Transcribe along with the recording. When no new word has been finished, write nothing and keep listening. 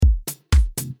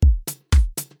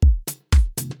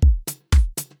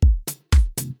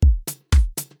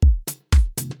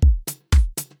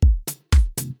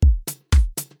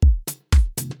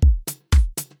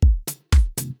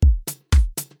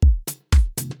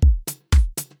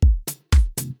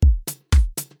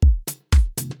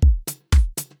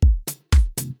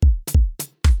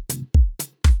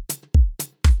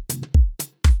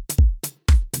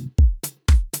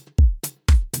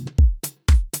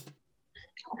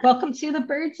Welcome to the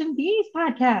Birds and Bees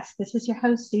podcast. This is your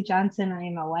host, Sue Johnson. I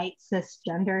am a white,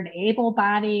 cisgendered, able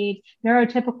bodied,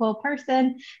 neurotypical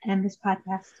person. And this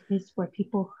podcast is for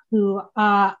people who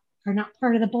are not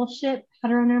part of the bullshit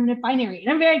heteronormative binary.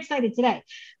 And I'm very excited today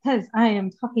because I am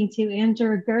talking to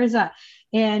Andrew Gurza.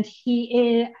 And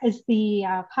he is the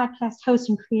podcast host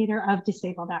and creator of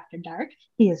Disabled After Dark.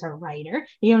 He is a writer.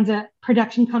 He owns a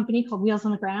production company called Wheels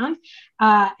on the Ground,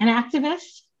 an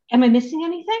activist. Am I missing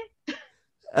anything?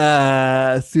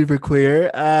 Super queer.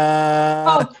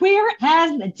 Queer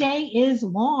as the day is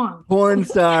long. Porn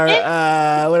star.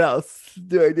 What else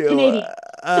do I do? Canadian.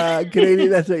 Canadian.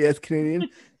 That's right. Yes, Canadian.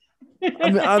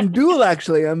 I'm dual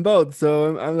actually. I'm both.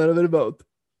 So I'm a little bit of both.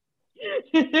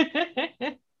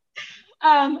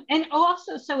 And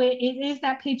also, so it is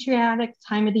that patriotic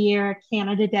time of the year,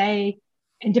 Canada Day,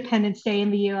 Independence Day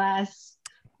in the U.S.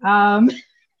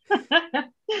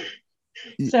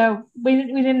 So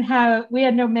we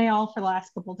had no mail for the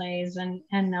last couple of days and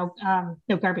no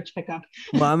garbage pickup.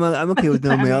 Well, I'm okay with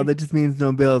no mail. That just means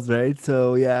no bills, right?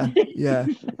 So yeah.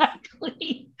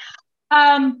 Exactly.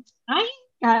 I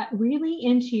got really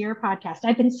into your podcast.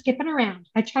 I've been skipping around.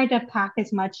 I tried to pack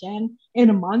as much in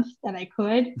a month that I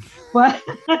could, but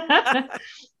but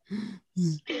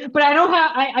I don't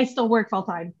have. I still work full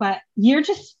time. But you're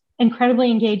just incredibly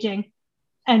engaging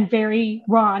and very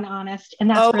raw and honest, and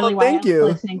that's really why I'm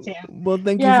listening to. Well,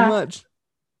 thank you so much.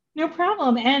 No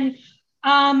problem. And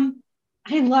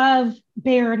I love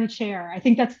bear in a chair. I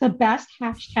think that's the best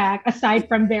hashtag aside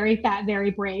from very fat, very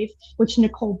brave, which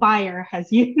Nicole Byer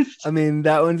has used. I mean,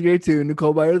 that one's great too.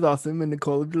 Nicole Byer is awesome. And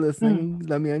Nicole, if you're listening,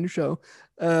 let me on your show.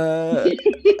 Like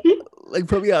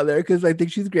put me out there because I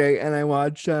think she's great. And I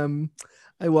watch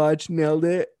Nailed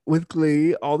It with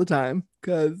Glee all the time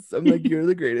because I'm like, you're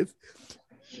the greatest.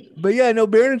 But yeah, no,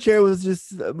 bear in a chair was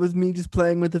me just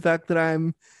playing with the fact that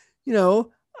I'm, I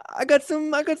got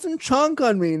some chunk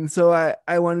on me, and so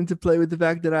I wanted to play with the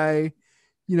fact that I'm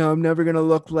never gonna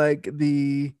look like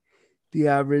the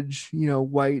average,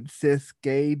 white cis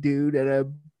gay dude at a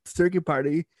circuit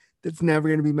party. That's never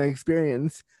gonna be my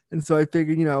experience, and so I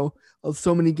figured,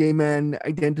 so many gay men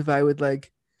identify with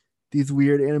like these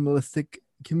weird animalistic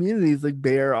communities like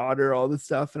bear, otter, all this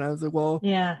stuff, and I was like, well,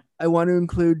 yeah. I want to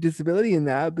include disability in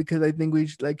that because I think we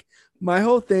should, like, my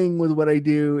whole thing with what I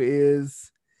do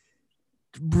is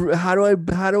how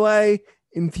do I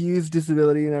infuse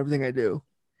disability in everything I do,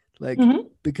 like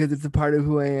because it's a part of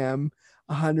who I am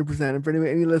 100%. And for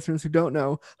any listeners who don't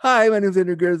know, hi, my name is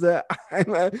Andrew Gurza.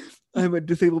 I'm a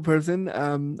disabled person.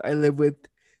 I live with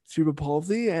cerebral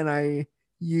palsy and I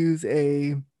use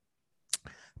a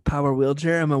power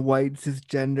wheelchair. I'm a white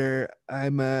cisgender.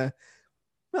 I'm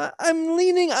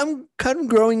kind of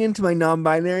growing into my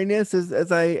non-binariness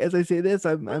as I say this.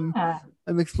 I'm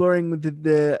exploring with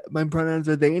my pronouns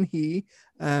are they and he.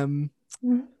 So I'm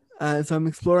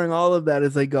exploring all of that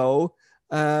as I go.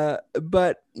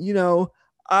 But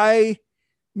me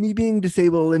being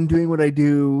disabled and doing what I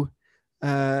do,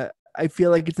 I feel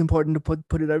like it's important to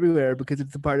put it everywhere because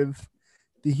it's a part of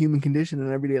the human condition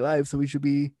in everyday life. So we should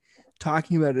be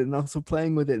talking about it and also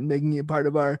playing with it and making it part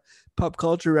of our pop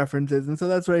culture references. And so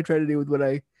that's what I try to do with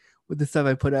the stuff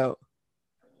I put out.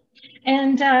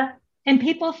 And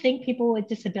people think people with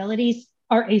disabilities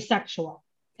are asexual,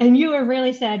 and you have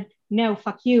really said, no,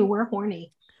 fuck you, we're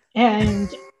horny.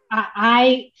 And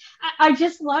I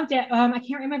just loved it. I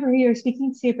can't remember who you were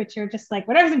speaking to, but you're just like,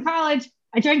 when I was in college,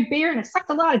 I drank beer and I sucked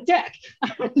a lot of dick.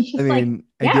 I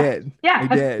did.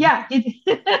 Yeah.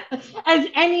 As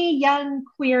any young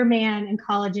queer man in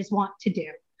colleges want to do.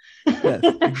 Yes,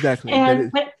 exactly.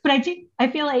 But I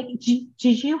feel like,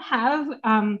 did you have,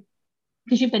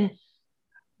 because you've been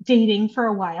dating for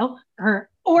a while, or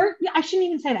I shouldn't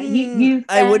even say that.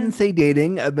 I wouldn't say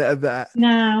dating.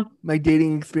 No. My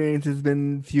dating experience has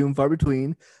been few and far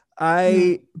between.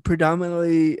 I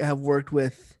predominantly have worked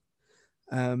with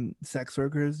sex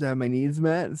workers to have my needs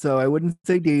met. So I wouldn't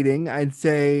say dating. I'd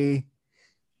say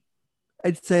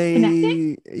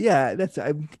Connecting? Yeah,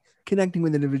 I'm connecting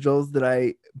with individuals that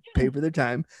I pay for their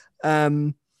time.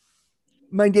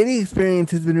 My dating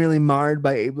experience has been really marred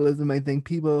by ableism. I think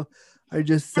people are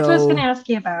just That's what I was going to ask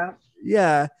you about.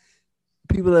 Yeah,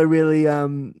 people are really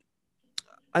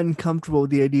uncomfortable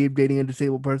with the idea of dating a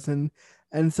disabled person,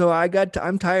 and so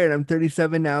I'm tired. I'm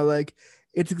 37 now. Like,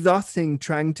 it's exhausting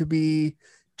trying to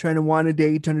want to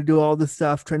date, trying to do all this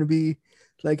stuff, trying to be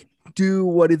like do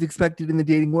what is expected in the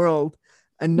dating world,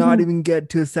 and not even get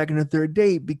to a second or third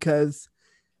date because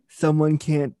someone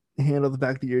can't handle the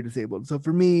fact that you're disabled. So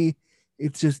for me,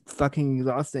 it's just fucking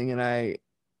exhausting, and I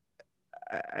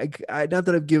not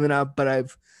that I've given up, but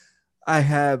I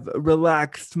have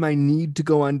relaxed my need to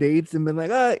go on dates and been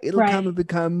like, ah, it'll come Right. if it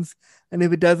comes, and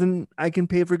if it doesn't, I can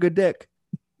pay for good dick.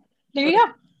 There you go.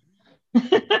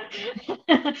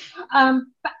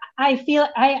 But I feel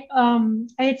I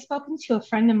had spoken to a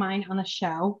friend of mine on the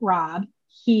show, Rob.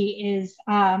 He is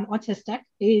autistic.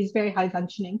 He's very high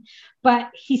functioning,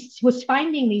 but he was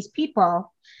finding these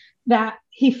people that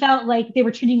he felt like they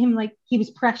were treating him like he was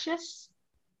precious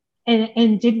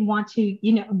and didn't want to,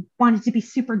 wanted to be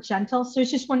super gentle. So I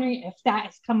was just wondering if that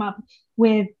has come up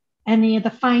with any of the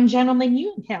fine gentlemen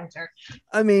you encounter.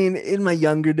 I mean, in my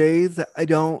younger days, I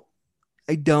don't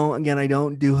do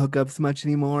hookups much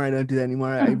anymore. I don't do that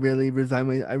anymore. I Mm, really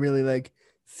resign I really like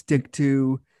stick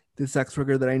to the sex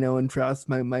worker that I know and trust,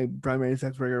 my primary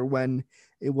sex worker when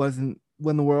the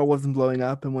world wasn't blowing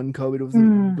up and when COVID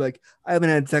wasn't mm, like I haven't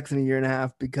had sex in a year and a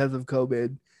half because of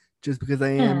COVID, just because I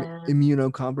am uh,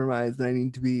 immunocompromised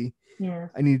and yeah.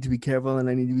 I need to be careful and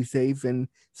I need to be safe. And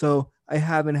so I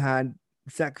haven't had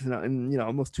sex in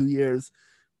almost 2 years.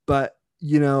 But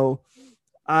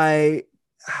I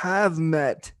have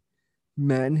met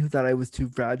men who thought I was too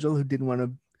fragile, who didn't want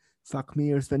to fuck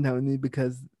me or spend time with me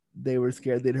because they were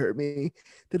scared they'd hurt me.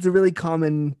 That's a really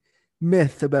common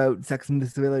myth about sex and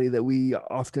disability that we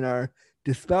often are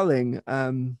dispelling.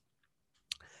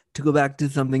 To go back to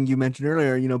something you mentioned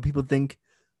earlier, people think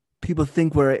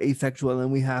we're asexual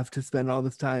and we have to spend all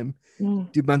this time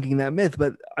Mm, debunking that myth.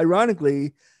 But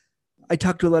ironically, I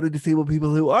talk to a lot of disabled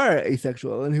people who are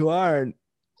asexual and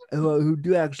who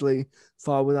do actually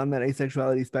fall within that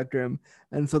asexuality spectrum.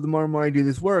 And so the more and more I do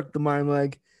this work, the more I'm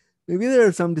like, maybe there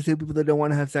are some disabled people that don't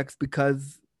want to have sex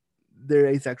because they're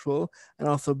asexual, and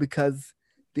also because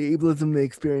the ableism they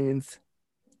experience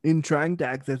in trying to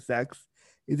access sex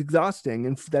is exhausting.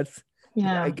 And that's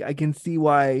yeah. I can see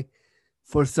why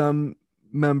for some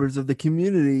members of the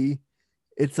community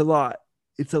it's a lot.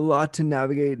 It's a lot to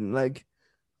navigate. And like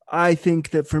I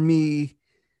think that for me,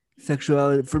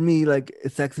 sexuality for me like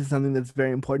sex is something that's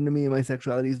very important to me, and my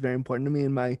sexuality is very important to me,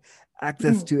 and my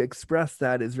access Mm, to express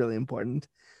that is really important.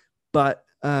 But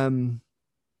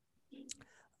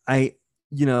I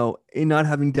in not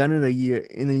having done it a year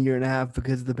and a half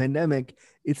because of the pandemic,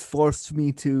 it's forced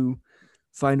me to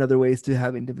find other ways to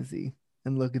have intimacy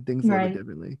and look at things a little bit right,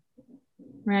 differently.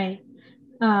 right.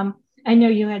 Um, I know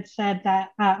you had said that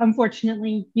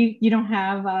unfortunately you don't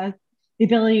have the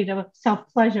ability to self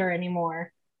pleasure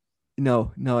anymore.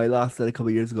 No, I lost that a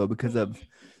couple years ago because of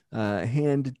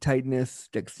hand tightness,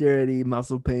 dexterity,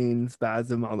 muscle pain,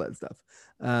 spasm, all that stuff.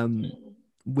 Um,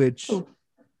 which Oh,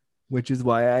 which is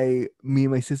why me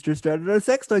and my sister started our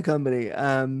sex toy company.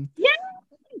 yeah.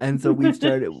 And so we've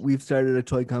started a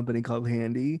toy company called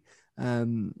Handy.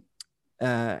 Um,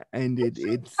 and It's so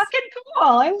it's fucking cool.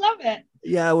 I love it.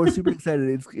 yeah, we're super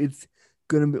excited. It's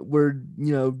gonna be we're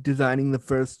designing the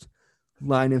first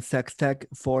line of sex tech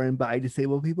for and by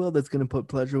disabled people that's gonna put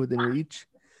pleasure within reach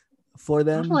for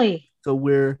them. Lovely. So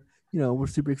we're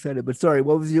super excited. But sorry,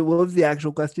 what was the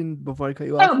actual question before I cut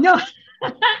you Oh off? no,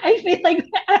 I feel like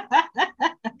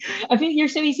I feel you're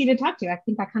so easy to talk to. I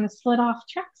think I kind of slid off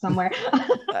track somewhere.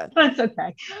 But it's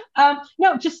okay.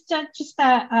 No, just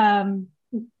that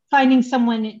finding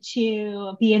someone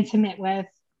to be intimate with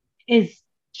is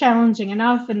challenging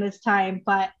enough in this time.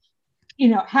 But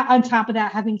on top of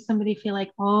that, having somebody feel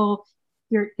like, oh,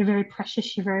 you're very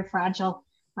precious, you're very fragile.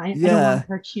 I don't want Yeah. to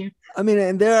hurt you. I mean,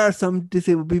 and there are some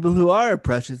disabled people who are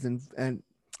precious and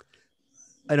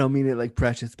I don't mean it like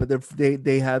precious, but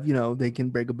they have they can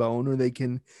break a bone, or they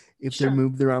can, if they're Sure.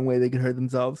 moved the wrong way, they can hurt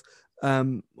themselves,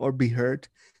 or be hurt.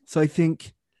 So I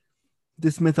think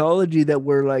this mythology that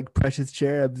we're like precious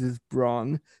cherubs is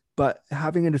wrong, but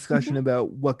having a discussion Mhm.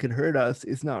 about what could hurt us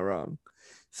is not wrong.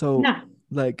 So No.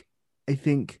 like I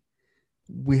think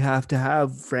we have to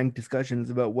have frank discussions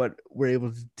about what we're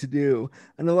able to do.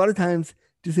 And a lot of times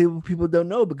disabled people don't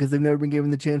know because they've never been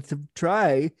given the chance to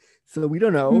try. So we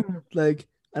don't know. Mm. Like,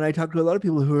 and I talk to a lot of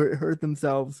people who hurt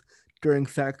themselves during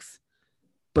sex,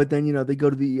 but then they go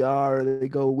to the ER, or they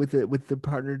go with the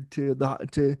partner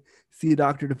to see a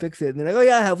doctor to fix it. And they're like, oh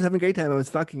yeah, I was having a great time. I was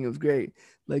fucking. It was great.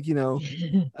 Like,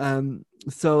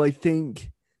 so I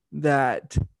think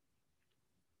that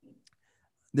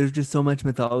there's just so much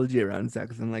mythology around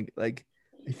sex, and like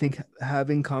I think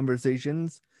having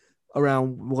conversations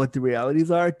around what the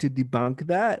realities are to debunk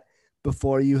that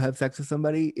before you have sex with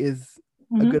somebody is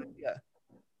a good Mhm. idea.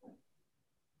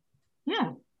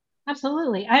 Yeah,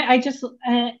 absolutely. I just,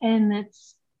 and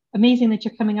it's amazing that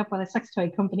you're coming up with a sex toy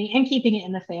company and keeping it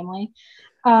in the family.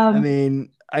 I Um,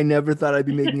 mean, I never thought I'd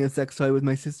be making a sex toy with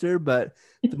my sister, but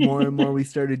the more and more we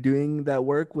started doing that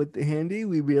work with the Handy,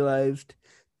 we realized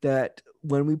that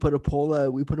when we put a poll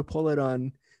out, we put a poll out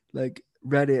on like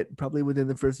Reddit probably within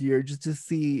the first year just to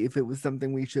see if it was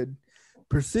something we should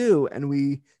pursue. And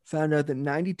we found out that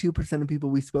 92% of people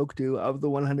we spoke to, of the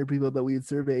 100 people that we had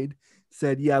surveyed,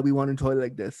 said, yeah, we want a toy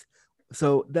like this.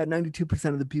 So that 92%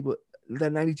 of the people,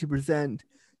 that 92%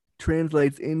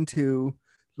 translates into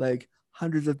like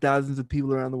hundreds of thousands of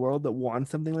people around the world that want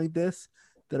something like this,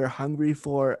 that are hungry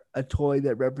for a toy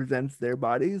that represents their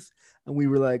bodies. And we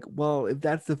were like, well, if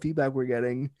that's the feedback we're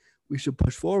getting, we should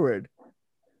push forward.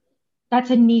 That's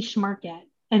a niche market,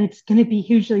 and it's going to be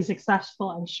hugely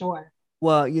successful, I'm sure.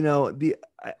 Well, you know,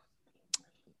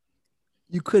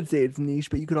 you could say it's niche,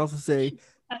 but you could also say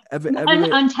everybody,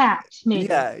 Untapped, maybe.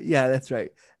 yeah, that's right.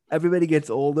 Everybody gets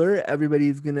older.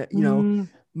 Everybody's gonna, you know,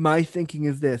 my thinking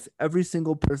is this: every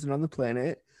single person on the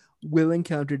planet will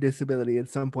encounter disability at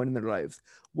some point in their lives,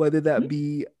 whether that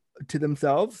be to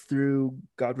themselves through,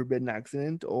 God forbid, an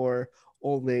accident or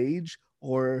old age,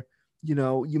 or, you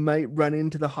know, you might run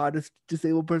into the hottest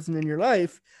disabled person in your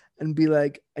life and be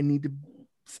like, I need to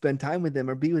spend time with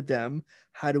them or be with them.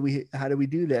 How do we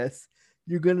do this?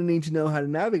 You're going to need to know how to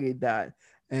navigate that.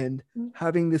 And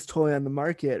having this toy on the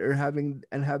market, or having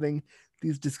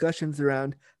these discussions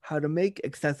around how to make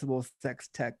accessible sex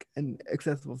tech and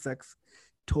accessible sex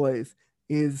toys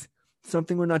is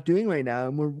something we're not doing right now.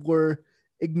 And we're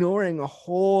ignoring a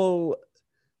whole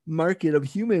market of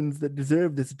humans that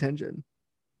deserve this attention.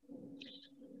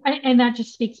 And that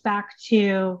just speaks back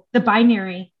to the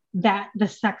binary that the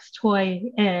sex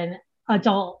toy and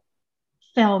adult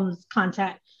films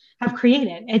content have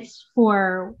created. It's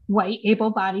for white,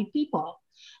 able-bodied people,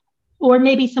 or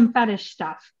maybe some fetish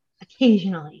stuff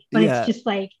occasionally. But it's just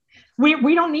like,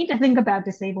 we don't need to think about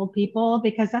disabled people,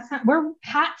 because that's not, we're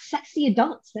hot, sexy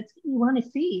adults. That's what we want to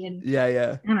see. And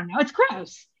yeah, I don't know. It's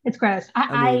gross. It's gross.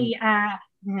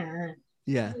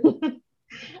 Yeah.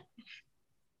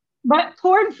 But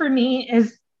porn for me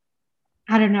is,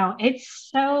 I don't know, it's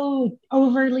so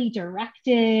overly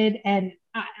directed. And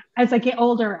as I get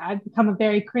older, I've become a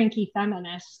very cranky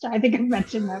feminist. I think I've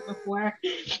mentioned that before.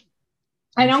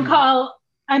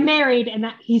 I'm married, and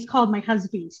that he's called my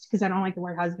husband, because I don't like the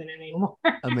word husband anymore.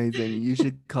 Amazing. You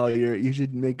should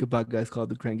make a podcast called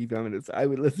The Cranky Feminist. I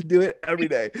would listen to it every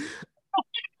day.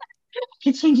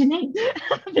 Could change the name.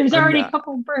 There's already a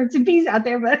couple birds and bees out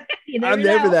there, but I'm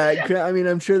there for that. I mean,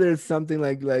 I'm sure there's something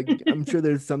like I'm sure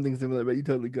there's something similar, but you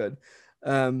totally could.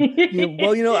 Well,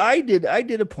 you know, I did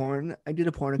a porn. I did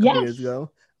a porn a couple years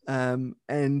ago.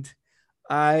 And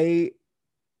I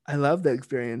love that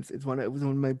experience. It was one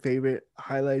of my favorite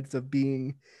highlights of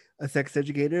being a sex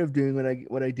educator, of doing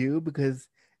what I do, because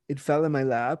it fell in my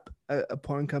lap. A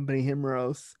porn company,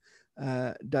 Himros,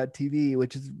 .tv,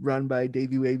 which is run by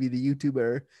Davey Wavy, the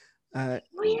YouTuber.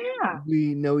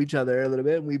 We know each other a little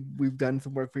bit. We've done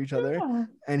some work for each other.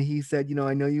 And he said, you know,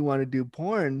 I know you want to do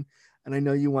porn, and I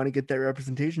know you want to get that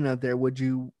representation out there. Would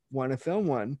you want to film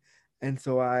one? And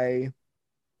so I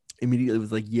immediately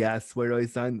was like, yes. Where do I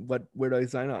sign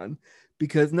on?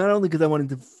 Because not only because I wanted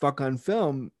to fuck on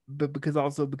film, but because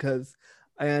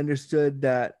I understood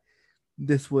that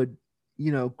this would,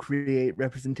 you know, create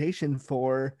representation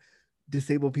for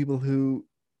disabled people who,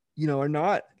 you know, are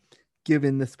not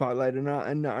given the spotlight, and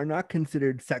are not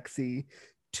considered sexy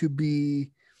to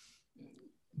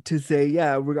say,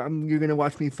 yeah, you're going to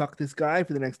watch me fuck this guy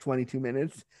for the next 22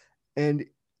 minutes. And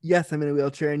yes, I'm in a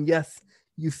wheelchair, and yes,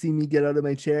 you see me get out of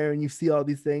my chair, and you see all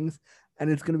these things, and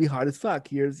it's going to be hot as fuck.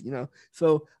 Here's, you know,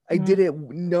 so I did it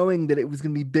knowing that it was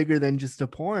going to be bigger than just a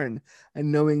porn,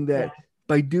 and knowing that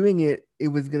by doing it, it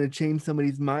was going to change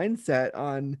somebody's mindset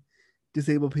on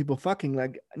disabled people fucking.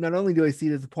 Like, not only do I see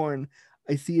it as a porn,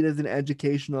 I see it as an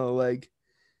educational, like,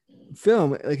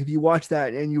 film. Like, if you watch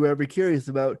that and you were ever curious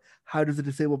about how does a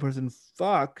disabled person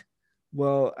fuck,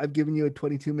 well, I've given you a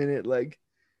 22-minute like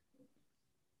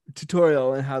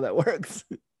tutorial on how that works.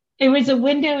 It was a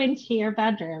window into your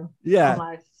bedroom. Yeah,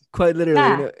 almost. quite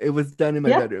literally. It was done in my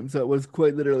bedroom, so it was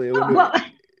quite literally a window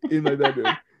in my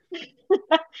bedroom.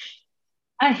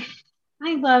 I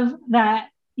love that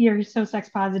you're so sex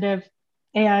positive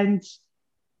and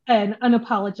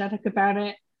unapologetic about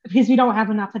it, because we don't have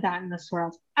enough of that in this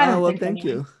world. Thank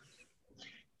you.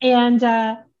 And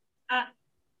the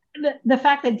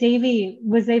fact that Davey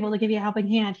was able to give you a helping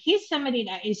hand, he's somebody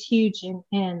that is huge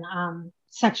in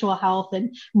sexual health,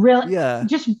 and really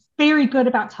just very good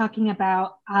about talking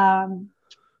about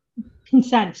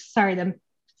consent. Sorry, that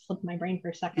slipped my brain for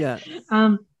a second.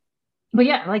 But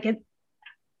yeah, like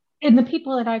in the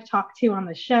people that I've talked to on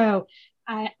the show,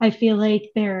 I feel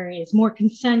like there is more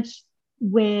consent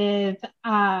with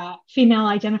female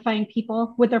identifying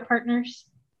people with their partners.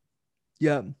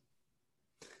 Yeah.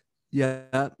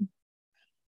 Yeah.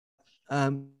 I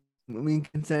mean,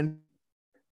 consent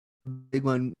is a big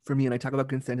one for me, and I talk about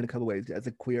consent in a couple ways as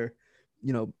a queer,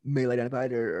 male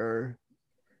identified or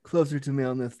closer to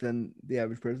maleness than the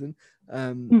average person.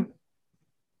 Um, Mm.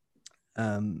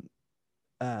 um,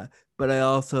 uh, but I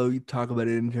also talk about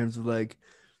it in terms of like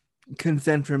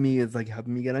consent for me is like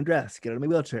helping me get undressed, get out of my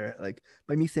wheelchair. Like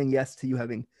by me saying yes to you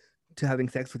having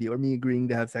sex with you or me agreeing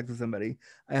to have sex with somebody,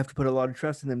 I have to put a lot of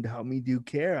trust in them to help me do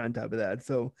care on top of that.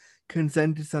 So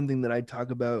consent is something that I talk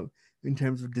about in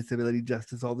terms of disability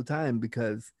justice all the time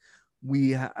because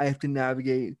I have to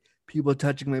navigate people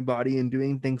touching my body and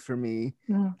doing things for me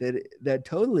Mm. that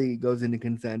totally goes into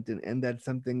consent, and that's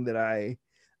something that I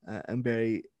am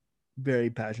very very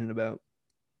passionate about.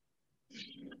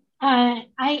 I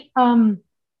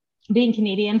being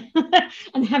Canadian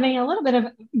and having a little bit of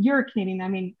you're Canadian. I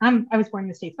mean, I was born in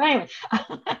the States, but anyway,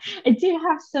 I do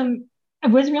have some. I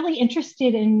was really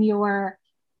interested in your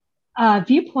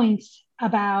viewpoints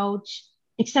about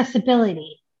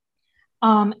accessibility.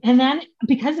 And then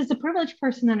because as a privileged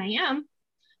person that I am,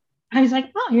 I was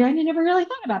like, oh, yeah, I never really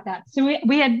thought about that. So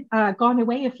we had gone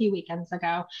away a few weekends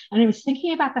ago, and I was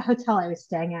thinking about the hotel I was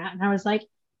staying at, and I was like,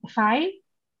 if I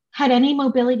had any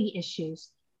mobility issues,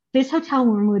 this hotel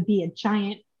room would be a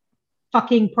giant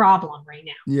fucking problem right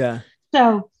now. Yeah.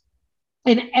 So,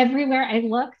 and everywhere I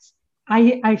looked,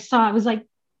 I saw it was like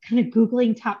kind of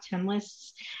Googling top 10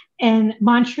 lists. And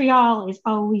Montreal is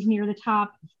always near the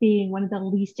top of being one of the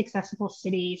least accessible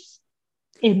cities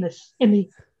in the in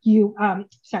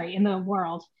the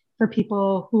world for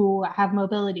people who have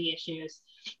mobility issues.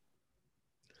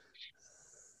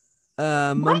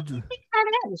 Why do you Um, think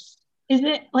that is? Is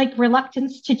it like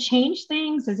reluctance to change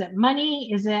things? Is it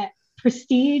money? Is it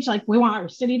prestige? Like we want our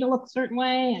city to look a certain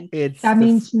way, and it's that the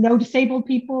means no disabled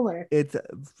people, or it's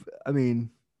I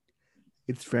mean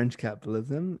it's French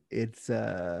capitalism. It's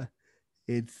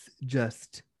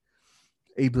just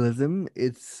ableism.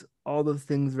 It's all those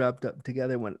things wrapped up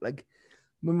together.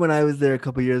 When I was there a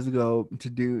couple years ago to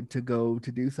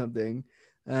do something,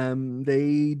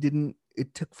 they didn't.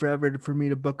 It took forever for me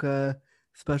to book a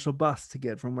special bus to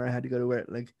get from where I had to go to where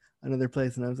like another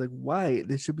place, and I was like, why?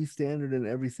 This should be standard in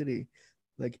every city.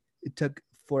 Like it took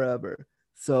forever.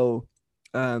 So,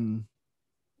 um,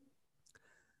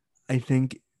 I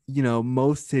think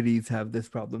most cities have this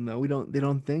problem though. They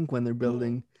don't think when they're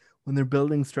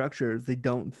building structures, they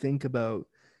don't think about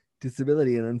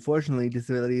disability, and unfortunately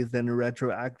disability is then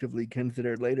retroactively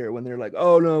considered later when they're like,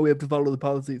 "Oh no, we have to follow the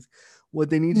policies." What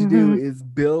they need to do mm-hmm, is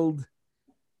build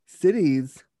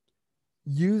cities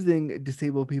using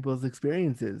disabled people's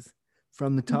experiences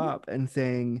from the mm-hmm, top and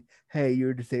saying, "Hey,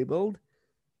 you're disabled.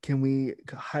 Can we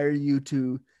hire you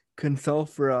to consult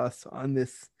for us on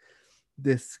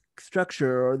this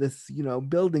structure or this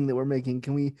building that we're making?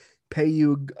 Can we pay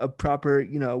you a proper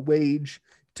wage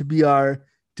to be our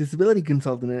disability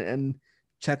consultant and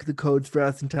check the codes for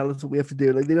us and tell us what we have to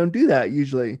do?" Like they don't do that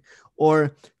usually,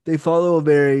 or they follow a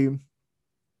very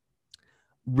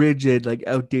rigid, like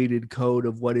outdated code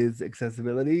of what is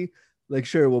accessibility. Like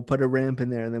sure, we'll put a ramp in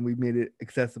there and then we made it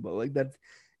accessible. Like that's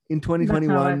in that's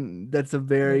not what 2021, that's a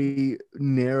it is. very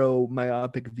narrow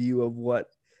myopic view of what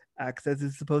access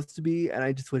is supposed to be, and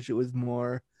I just wish it was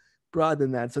more broad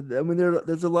than that. So I mean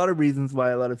there's a lot of reasons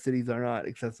why a lot of cities are not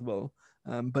accessible,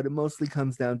 but it mostly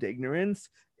comes down to ignorance,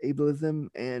 ableism,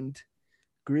 and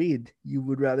greed. You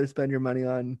would rather spend your money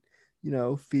on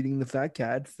feeding the fat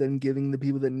cats than giving the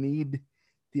people that need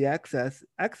the access.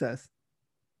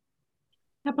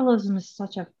 Capitalism is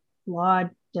such a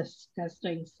flawed,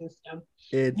 disgusting system.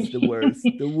 It's the worst,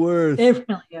 It the worst.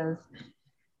 really is.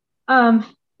 Um,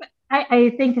 I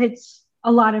think it's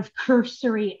a lot of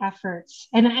cursory efforts,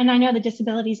 and I know the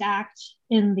Disabilities Act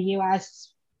in the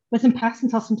U.S. wasn't passed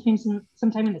until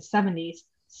sometime in the 70s,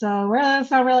 so really,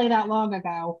 it's not really that long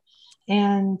ago.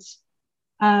 And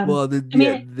Well, I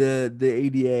mean, the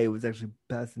ADA was actually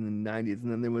passed in the 90s,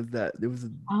 and then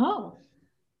oh,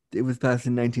 it was passed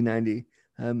in 1990.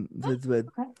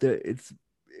 So okay. it's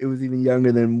it was even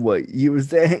younger than what you were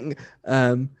saying.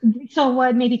 So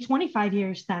what? Maybe 25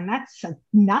 years then? That's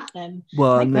nothing.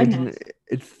 Well, My 19 goodness.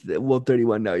 it's well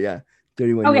 31 now, yeah,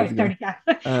 31 years Okay, ago. 30. Yeah.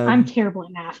 I'm Um, terrible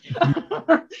at math.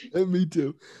 Me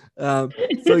too.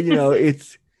 So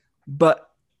it's but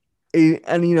and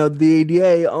the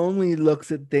ADA only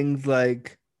looks at things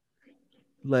like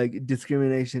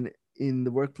discrimination in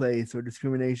the workplace or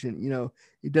discrimination.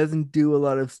 It doesn't do a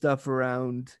lot of stuff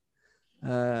around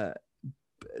uh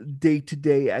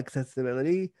day-to-day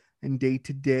accessibility and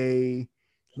day-to-day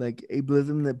like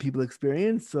ableism that people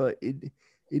experience. So it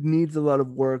needs a lot of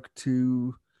work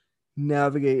to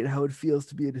navigate how it feels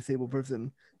to be a disabled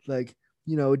person Like,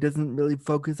 you know, it doesn't really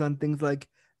focus on things like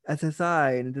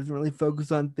SSI, and it doesn't really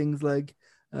focus on things like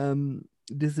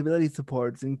disability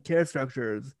supports and care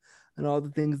structures and all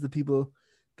the things that people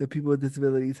with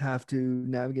disabilities have to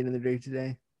navigate in their day to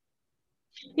day.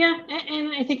 Yeah,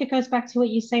 and I think it goes back to what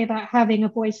you say about having a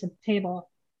voice at the table.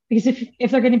 Because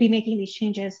if they're going to be making these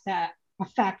changes that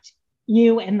affect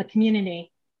you and the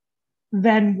community,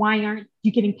 then why aren't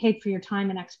you getting paid for your time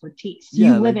and expertise? You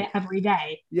Yeah, live like it every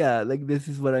day. yeah, like this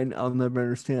is what I'll never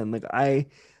understand. Like I,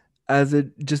 as a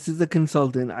just as a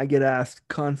consultant, I get asked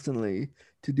constantly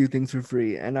to do things for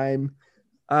free, and I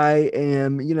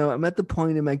am, you know, I'm at the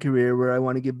point in my career where I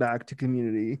want to give back to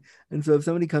community. And so if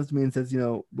somebody comes to me and says, you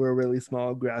know, we're really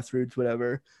small, grassroots,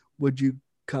 whatever, would you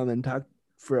come and talk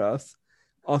for us?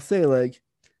 I'll say like,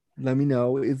 let me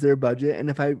know, is there a budget? And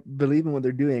if I believe in what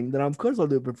they're doing, then of course I'll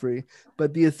do it for free.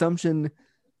 But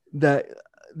that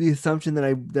the assumption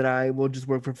that I will just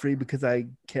work for free because I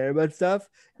care about stuff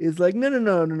is like,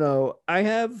 no. I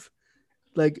have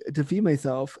like to feed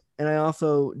myself, and I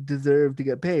also deserve to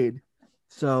get paid.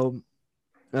 So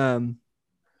um,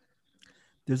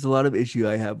 there's a lot of issue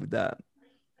I have with that.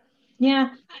 Yeah,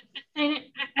 I,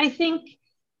 I think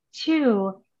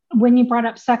too, when you brought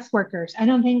up sex workers, I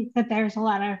don't think that there's a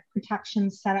lot of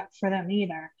protections set up for them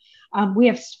either. We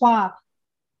have SWAP,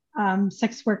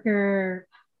 sex worker.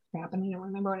 Crap, I don't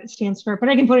remember what it stands for, but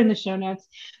I can put it in the show notes.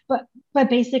 But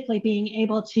basically, being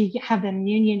able to have them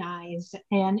unionize,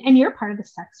 and you're part of the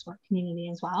sex work community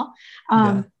as well. Yeah,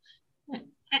 Um,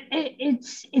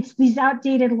 it's these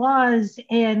outdated laws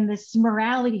and this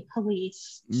morality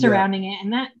police yeah, surrounding it,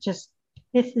 and that just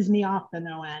pisses me off to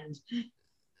no end.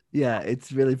 yeah.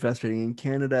 It's really frustrating. In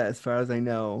Canada, as far as I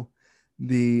know,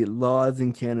 the laws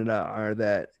in Canada are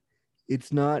that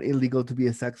it's not illegal to be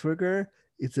a sex worker.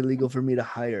 It's illegal for me to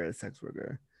hire a sex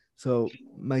worker. So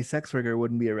my sex worker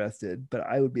wouldn't be arrested, but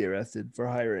I would be arrested for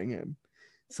hiring him.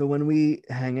 So when we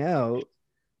hang out,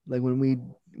 like when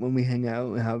we hang out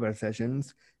and have our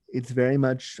sessions, it's very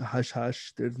much hush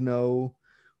hush. There's no,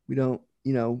 we don't,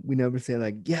 you know, we never say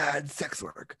like, yeah, it's sex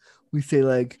work. We say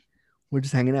like, we're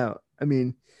just hanging out. I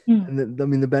mean, Mm. and I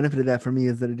mean, the benefit of that for me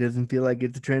is that it doesn't feel like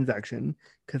it's a transaction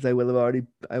because I will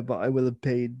have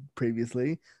paid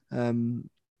previously. Um,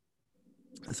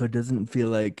 so it doesn't feel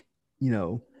like, you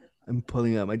know, I'm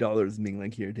pulling out my dollars and being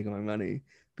like, here, take my money. It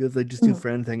feels like just two Mm.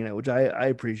 friends hanging out, which I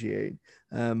appreciate.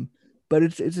 Um, but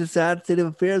it's a sad state of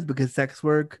affairs because sex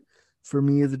work for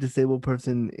me as a disabled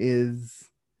person is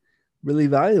really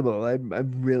valuable.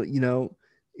 I'm really, you know,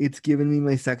 it's given me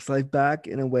my sex life back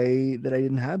in a way that I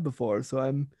didn't have before. So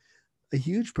I'm a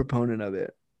huge proponent of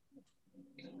it.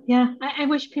 Yeah, I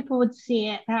wish people would see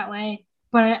it that way,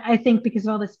 but I think because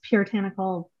of all this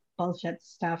puritanical bullshit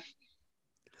stuff,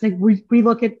 it's like we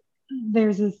look at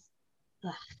there's this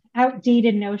ugh,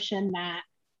 outdated notion that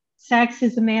sex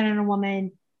is a man and a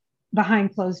woman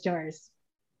behind closed doors.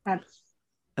 That's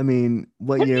I mean,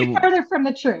 couldn't be farther from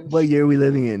the truth. what year are we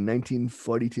living in?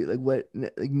 1942. Like what?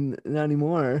 Like not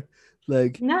anymore.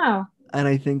 Like, No. and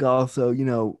I think also, you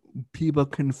know, people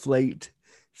conflate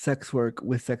sex work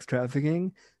with sex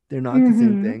trafficking. They're not the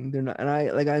same Mm-hmm. thing. They're not.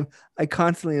 And I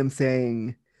constantly am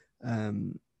saying,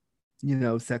 um, you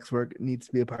know, sex work needs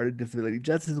to be a part of disability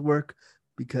justice work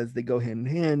because they go hand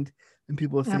in hand. And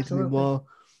people say to me, Absolutely. well,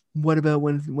 what about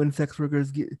when sex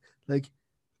workers like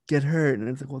get hurt? And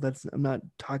it's like, well, that's, I'm not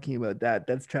talking about that.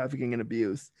 That's trafficking and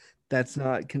abuse. That's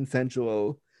not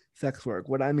consensual sex work.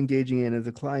 What I'm engaging in as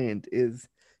a client is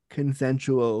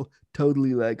consensual,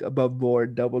 totally like above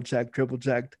board, double checked, triple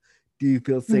checked. Do you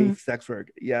feel Mm-hmm. safe sex work?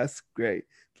 Yes, great.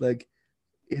 Like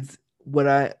it's what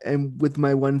I am with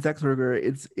my one sex worker.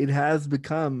 It has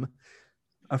become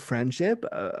a friendship,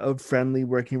 a friendly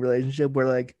working relationship where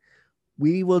like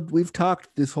we've talked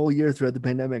this whole year throughout the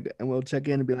pandemic, and we'll check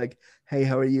in and be like, hey,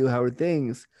 how are you, how are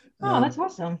things? Oh, that's um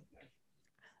awesome.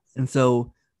 and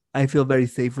so I feel very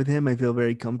safe with him. I feel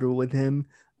very comfortable with him.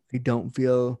 I don't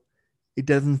feel, it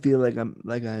doesn't feel like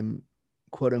I'm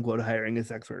quote unquote hiring a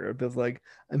sex worker. It feels like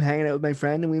I'm hanging out with my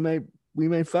friend and we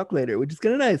might fuck later, which is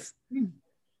kind of nice. Mm.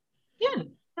 Yeah,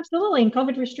 absolutely. And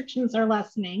COVID restrictions are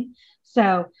lessening.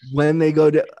 So, When they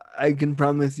go to, I can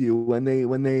promise you, when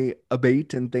they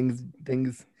abate and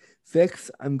things fix,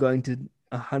 I'm going to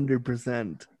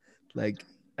 100%, like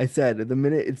I said, at the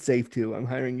minute it's safe to, I'm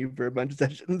hiring you for a bunch of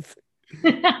sessions.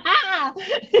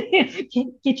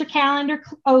 get your calendar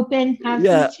open, have some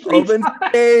Yeah, free open some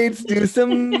time. dates, do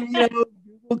some, you know,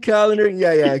 Google Calendar.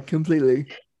 Yeah, completely.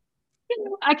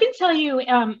 I can tell you,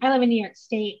 I live in New York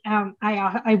State.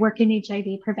 I work in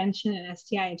HIV prevention and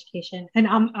STI education, and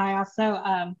I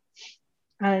also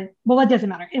well, it doesn't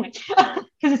matter anyway, because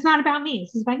it's not about me.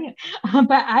 This is about you.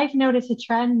 But I've noticed a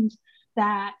trend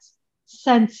that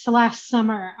since last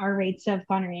summer, our rates of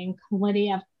gonorrhea and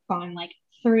chlamydia have gone like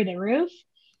through the roof.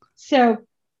 So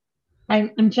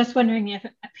I'm just wondering if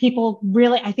I think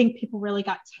people really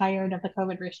got tired of the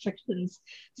COVID restrictions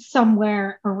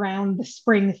somewhere around the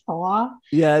spring thaw.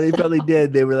 Yeah, they So, probably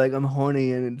did. They were like, I'm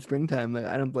horny and it's springtime. Like,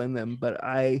 I don't blame them. But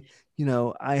I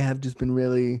have just been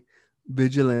really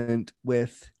vigilant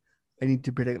with I need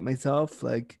to protect myself.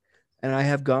 Like, and I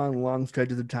have gone long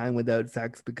stretches of time without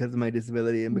sex because of my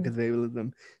disability and because of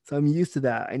ableism. So I'm used to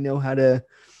that. I know how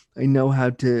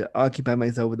to occupy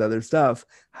myself with other stuff.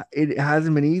 It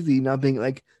hasn't been easy not being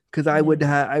like, because I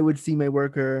would see my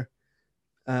worker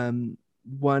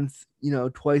once,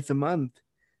 twice a month.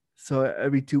 So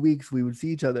every 2 weeks we would see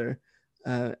each other,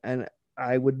 and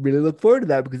I would really look forward to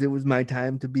that because it was my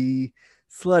time to be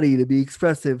slutty, to be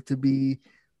expressive,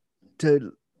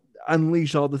 to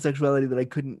unleash all the sexuality that I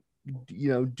couldn't,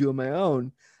 do on my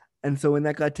own. And so when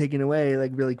that got taken away,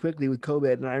 like really quickly with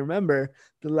COVID, and I remember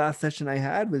the last session I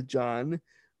had with John,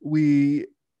 we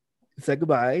said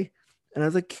goodbye, and I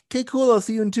was like, "Okay, cool, I'll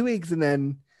see you in 2 weeks." And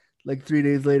then, like 3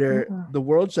 days later, the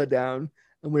world shut down,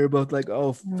 and we were both like,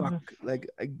 "Oh fuck!" Like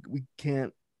we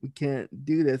can't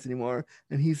do this anymore.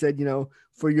 And he said,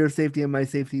 for your safety and my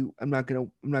safety, I'm not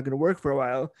gonna work for a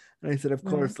while. And I said, of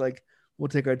course, like we'll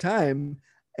take our time.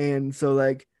 And so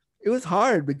like it was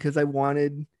hard because I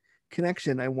wanted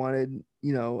connection. I wanted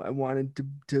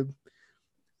to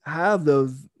have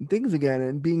those things again,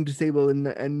 and being disabled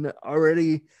and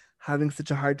already having such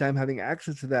a hard time having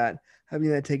access to that, having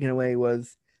that taken away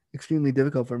was extremely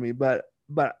difficult for me. But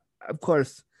of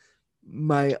course,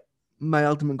 my my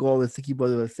ultimate goal is to keep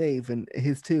both of us safe and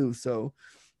his too. So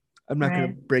I'm not gonna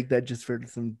right. break that just for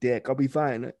some dick. I'll be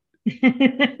fine.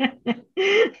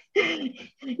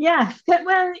 Yeah.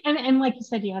 Well, and like you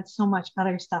said, you had so much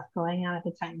other stuff going on at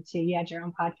the time too. You had your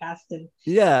own podcast and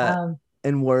Yeah, um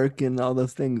and work and all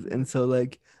those things. And so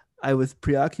like I was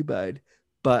preoccupied.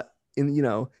 But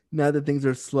now that things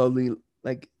are slowly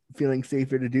like feeling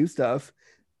safer to do stuff,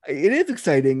 it is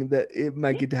exciting that it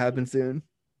might get to happen soon.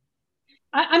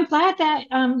 I'm glad that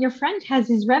your friend has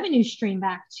his revenue stream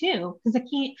back too, because I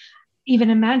can't even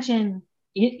imagine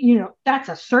that's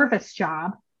a service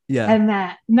job, Yeah. and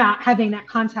that not having that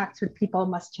contact with people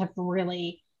must have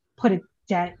really put a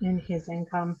dent in his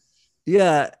income.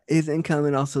 Yeah, his income,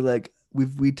 and also like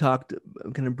we talked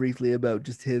kind of briefly about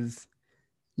just his,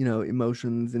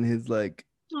 emotions and his like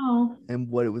Oh, and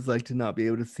what it was like to not be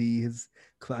able to see his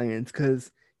clients,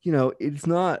 because it's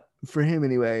not, for him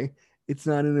anyway, it's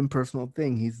not an impersonal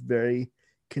thing. He's very mm,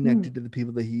 connected to the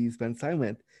people that he spends time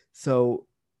with. So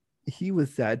he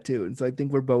was sad too. And so I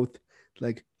think we're both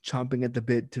like chomping at the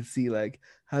bit to see like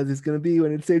how's this going to be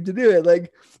when it's safe to do it.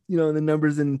 Like, the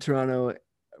numbers in Toronto,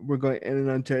 we're going, and in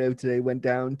Ontario today, went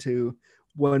down to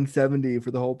 170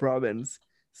 for the whole province.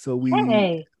 So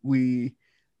hey, we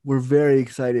were very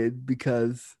excited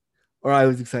because, or I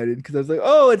was excited because I was like,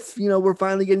 oh, it's, we're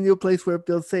finally getting to a place where it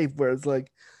feels safe. Whereas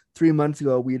like 3 months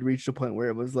ago, we had reached a point where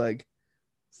it was like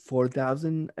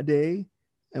 4,000 a day.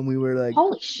 And we were like,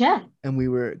 holy shit! and we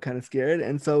were kind of scared.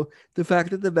 And so the fact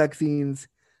that the vaccines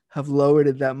have lowered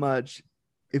it that much,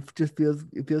 it feels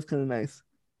kind of nice.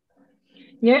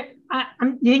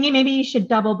 I'm thinking maybe you should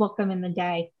double book them in the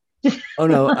day. Oh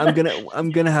no, I'm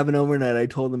gonna have an overnight. I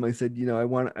told them, I said, I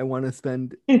want to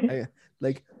spend, I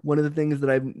like, one of the things that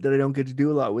I don't get to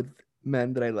do a lot with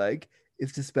men that I like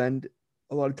is to spend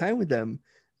a lot of time with them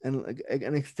and like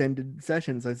an extended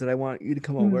session. So I said, I want you to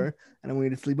come Mm, over and I want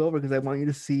you to sleep over because I want you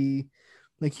to see,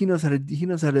 like, he knows how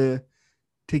to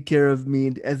take care of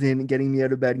me, as in getting me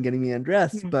out of bed and getting me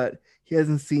undressed, mm, but he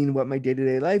hasn't seen what my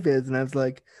day-to-day life is. And I was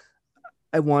like,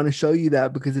 I want to show you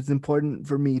that because it's important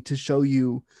for me to show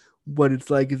you what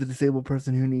it's like as a disabled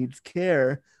person who needs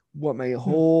care, what my mm.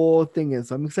 whole thing is.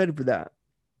 So I'm excited for that.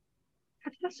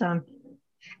 That's awesome.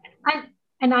 I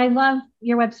and I love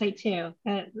your website too.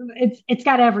 It's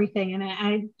got everything,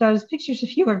 and those pictures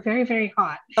of you are very very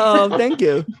hot. Oh, thank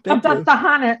you. Thank About you.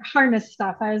 the harness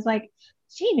stuff, I was like,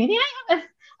 gee, maybe I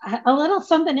have a little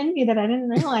something in me that I didn't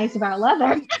realize about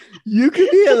leather. You could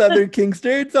be a leather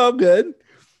kingster. It's all good.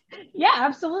 Yeah,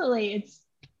 absolutely. It's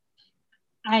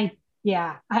I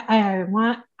yeah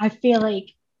I feel like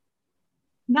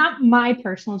not my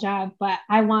personal job, but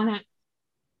I want to.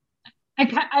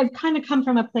 I've kind of come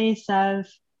from a place of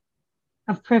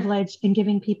privilege and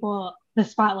giving people the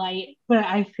spotlight, but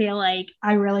I feel like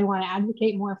I really want to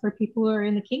advocate more for people who are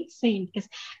in the kink scene because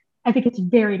I think it's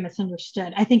very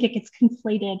misunderstood. I think it gets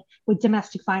conflated with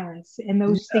domestic violence, and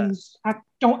those Yeah. things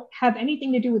don't have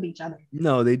anything to do with each other.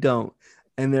 No, they don't.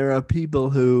 And there are people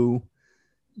who,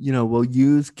 will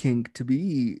use kink to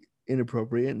be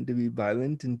inappropriate and to be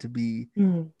violent and to be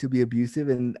abusive.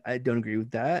 And I don't agree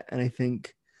with that. And I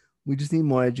think we just need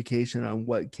more education on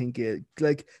what kink is.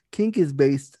 Like, kink is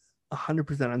based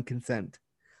 100% on consent,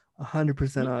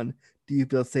 100% on, do you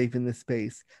feel safe in this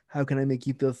space? How can I make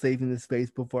you feel safe in this space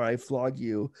before I flog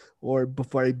you or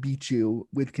before I beat you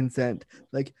with consent?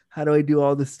 Like, how do I do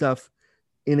all this stuff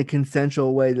in a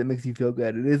consensual way that makes you feel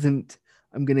good? It isn't,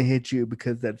 I'm going to hit you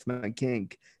because that's my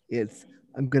kink. It's,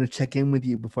 I'm going to check in with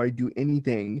you before I do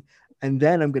anything. And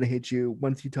then I'm going to hit you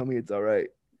once you tell me it's all right.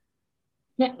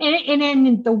 Yeah, and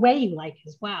in the way you like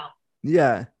as well.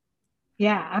 Yeah.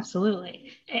 Yeah,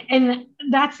 absolutely. And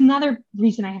that's another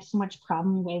reason I have so much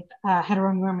problem with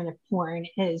heteronormative porn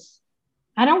is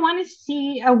I don't want to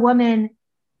see a woman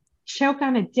choke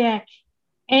on a dick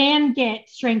and get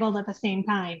strangled at the same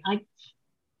time. Like,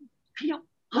 I don't,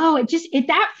 oh,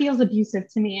 that feels abusive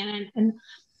to me. And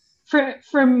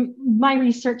from my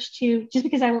research too, just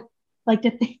because I like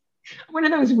to think, one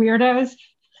of those weirdos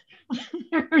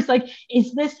who's like,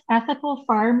 is this ethical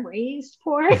farm raised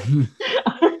porn?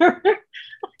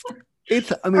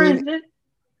 It's, I Or mean, is it?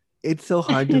 it's so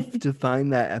hard to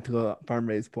find that ethical farm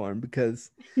raised porn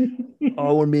because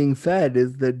all we're being fed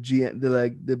is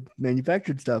the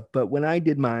manufactured stuff. But when I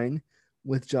did mine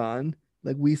with John,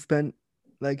 like, we spent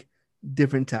like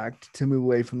different tact to move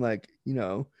away from, like,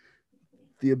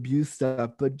 the abuse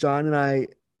stuff. But John and I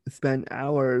spent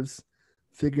hours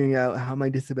figuring out how my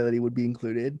disability would be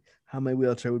included, how my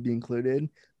wheelchair would be included.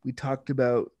 We talked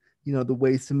about, the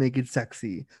ways to make it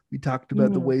sexy. We talked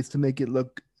about the ways to make it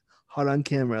look hot on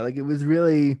camera. Like, it was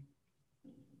really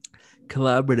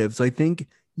collaborative. So I think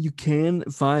you can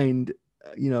find,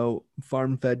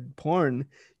 farm fed porn.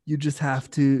 You just have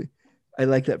to, I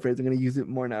like that phrase. I'm going to use it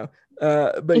more now.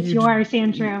 But It's yours,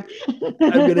 Andrew. I'm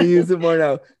going to use it more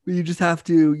now. But you just have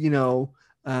to,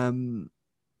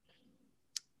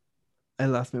 I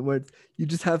lost my words. You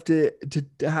just have to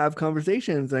have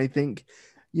conversations. And I think,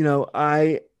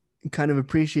 I kind of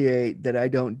appreciate that I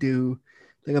don't do,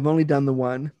 like, I've only done the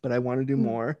one, but I want to do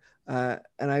more. And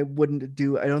I don't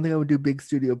think I would do big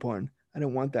studio porn. I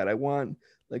don't want that. I want,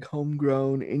 like,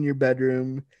 homegrown in your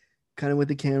bedroom, kind of with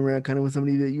the camera, kind of with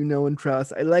somebody that you know and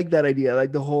trust. I like that idea. I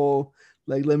like the whole,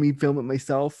 like, let me film it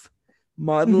myself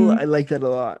model. I like that a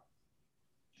lot.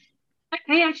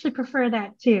 I actually prefer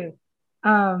that too.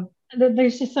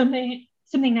 There's just something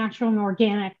natural and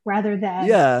organic rather than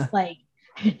Yeah. like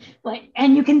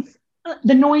and you can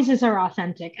the noises are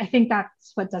authentic. I think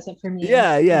that's what does it for me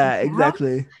Yeah. is the Yeah. sound.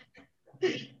 Exactly.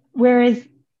 Whereas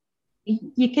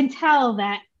you can tell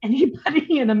that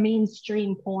anybody in a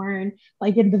mainstream porn,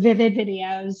 like in the Vivid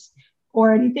videos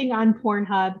or anything on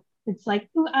Pornhub, it's like,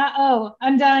 oh,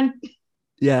 I'm done.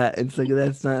 Yeah, it's like,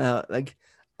 that's not how, like,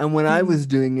 and when I was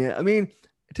doing it, I mean,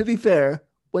 to be fair,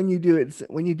 when you do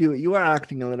it, you are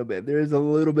acting a little bit. There is a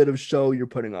little bit of show you're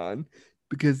putting on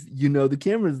because the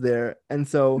camera's there. And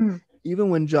so Mm. even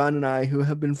when John and I, who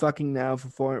have been fucking now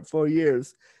for four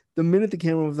years, the minute the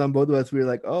camera was on both of us, we were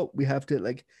like, oh, we have to,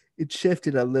 like, it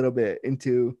shifted a little bit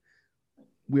into,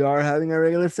 we are having a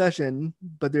regular session,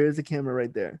 but there is a camera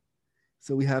right there.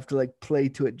 So we have to, like, play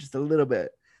to it just a little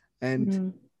bit. And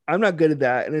Mm. I'm not good at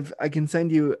that. And if I can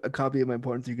send you a copy of my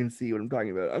porn so you can see what I'm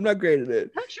talking about. I'm not great at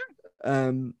it. Oh, sure.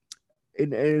 Um,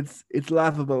 and it's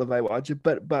laughable if I watch it,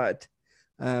 but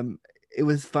um, it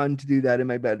was fun to do that in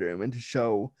my bedroom and to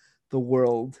show the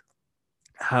world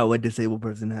how a disabled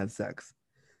person has sex.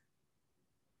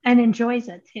 And enjoys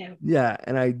it too. Yeah,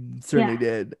 and I certainly Yeah.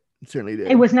 did. Certainly It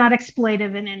did. was not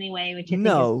exploitive in any way, which I think is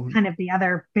No. kind of the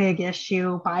other big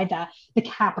issue by the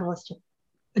capitalist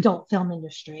adult film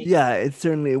industry. Yeah, it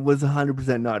was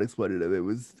 100% not exploitative.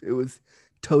 It was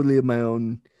totally of my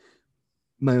own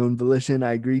volition.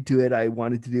 I agreed to it. I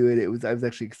wanted to do it. I was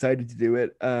actually excited to do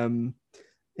it. And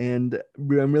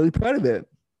I'm really proud of it.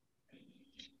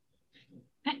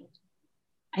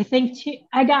 I think too,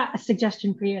 I got a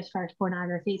suggestion for you as far as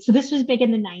pornography. So this was big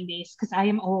in the 90s because I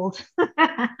am old.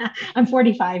 I'm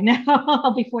 45 now.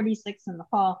 I'll be 46 in the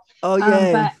fall. Oh,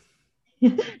 yay.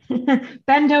 But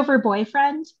Bend Over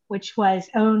Boyfriend, which was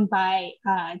owned by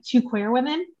two queer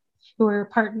women who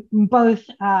were both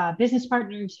business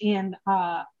partners and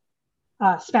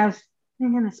spouse.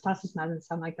 Spouses doesn't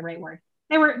sound like the right word.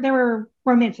 They were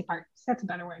romantic partners. That's a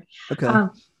better word. Okay.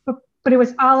 But it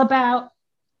was all about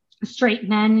straight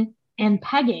men and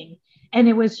pegging, and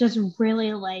it was just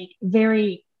really like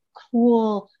very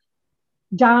cool,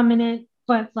 dominant,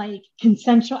 but like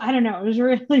consensual. I don't know. It was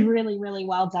really, really, really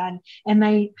well done, and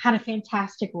they had a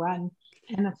fantastic run.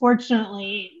 And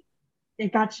unfortunately,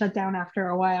 it got shut down after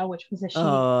a while, which was a shame.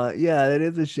 Yeah, that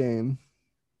is a shame.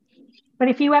 But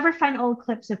if you ever find old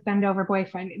clips of Bend Over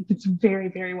Boyfriend, it's very,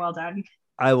 very well done.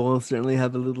 I will certainly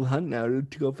have a little hunt now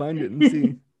to go find it and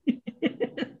see.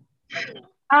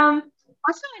 um,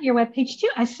 Also on your webpage too,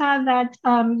 I saw that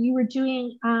you were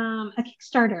doing a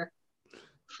Kickstarter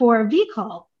for VCall.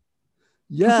 How's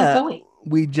that Yeah, going?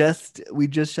 we just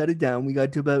shut it down. We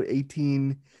got to about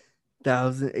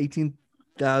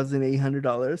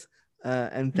 $18,800.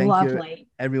 And thank you Lovely.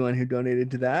 everyone who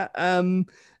donated to that.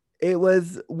 It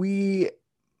was we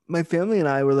my family and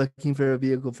I were looking for a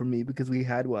vehicle for me because we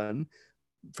had one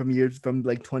from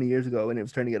like 20 years ago and it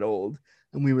was starting to get old.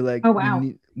 And we were like, Oh we wow.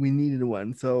 needed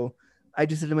one. So I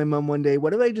just said to my mom one day,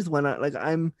 what if I just went on, like,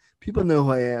 people know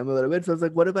who I am a little bit. So I was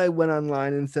like, what if I went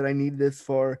online and said I need this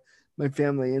for my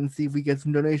family and see if we get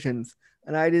some donations?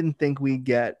 And I didn't think we'd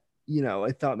get,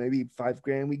 I thought maybe 5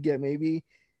 grand we'd get, maybe,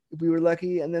 if we were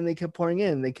lucky. And then they kept pouring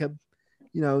in. They kept,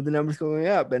 the numbers going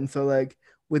up. And so, like,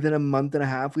 within a month and a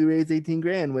half, we raised 18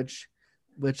 grand, which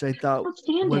I thought was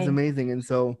Outstanding. amazing. And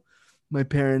so my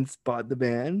parents bought the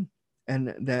van,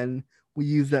 and then we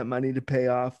used that money to pay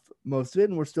off most of it,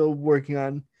 and we're still working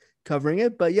on covering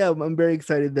it. But yeah, I'm very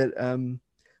excited that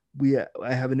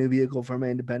I have a new vehicle for my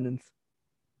independence.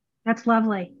 That's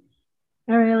lovely.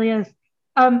 It really is.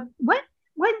 What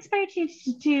inspired you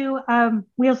to do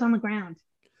Wheels on the Ground?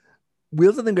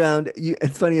 Wheels on the Ground.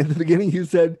 It's funny, at the beginning you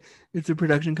said it's a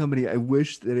production company. I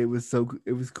wish that it was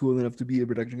cool enough to be a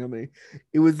production company.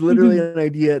 It was literally Mhm. an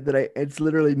idea it's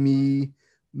literally me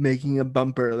making a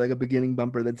bumper, like a beginning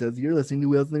bumper that says you're listening to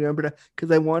Wheels on the Ground,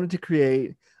 because I wanted to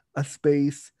create a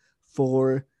space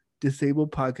for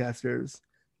disabled podcasters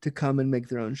to come and make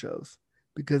their own shows,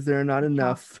 because there are not Sure.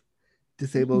 enough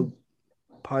disabled Mhm.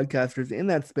 podcasters in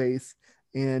that space.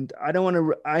 And I don't want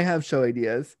to, I have show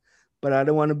ideas, but I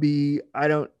don't want to be, I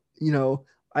don't, you know,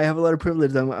 I have a lot of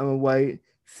privilege. I'm a white,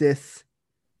 cis,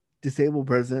 disabled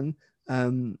person.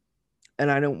 Um, and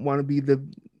I don't want to be the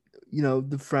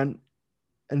front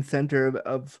and center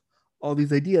of all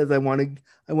these ideas. I want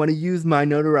to use my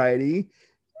notoriety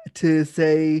to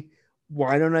say,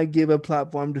 why don't I give a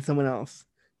platform to someone else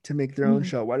to make their own Mhm.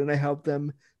 show? Why don't I help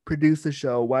them produce a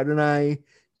show? Why don't I,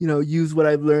 use what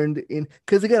I've learned in?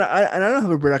 Because again, I don't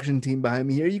have a production team behind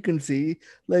me here. You can see,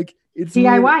 like, it's me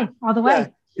and DIY all the yeah,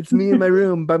 way. it's me in my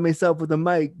room by myself with a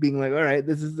mic, being like, all right,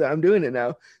 I'm doing it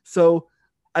now. So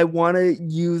I want to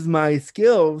use my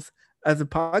skills as a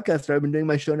podcaster. I've been doing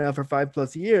my show now for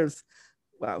 5+ years.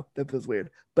 Wow, that feels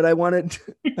weird. But I want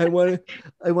to, I want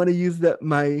to use that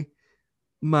my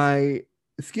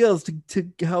skills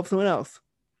to help someone else.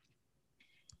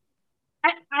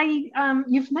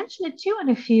 You've mentioned it too in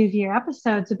a few of your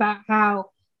episodes about how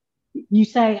you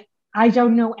say, I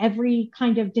don't know every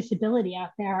kind of disability out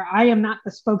there. I am not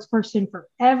the spokesperson for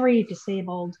every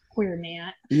disabled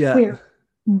Yeah. queer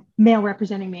male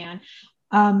representing man.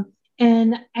 And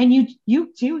you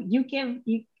give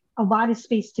a lot of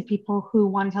space to people who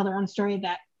want to tell their own story,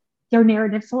 that their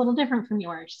narrative's a little different from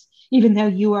yours, even though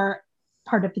you are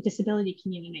part of the disability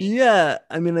community. Yeah.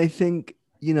 I mean, I think,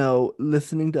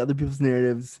 listening to other people's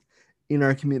narratives in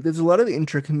our community, there's a lot of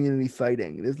intra-community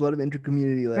fighting. There's a lot of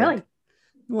intra-community, Really? like,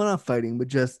 well, not fighting, but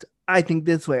just, I think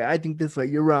this way,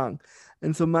 you're wrong.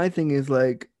 And so my thing is,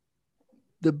 like,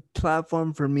 the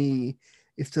platform for me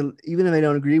is to, even if I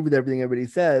don't agree with everything everybody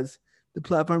says, the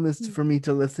platform is for me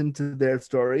to listen to their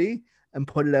story and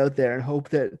put it out there and hope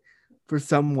that for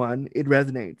someone it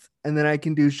resonates. And then I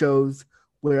can do shows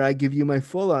where I give you my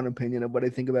full on opinion of what I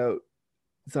think about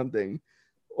something.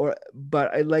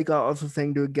 But I like also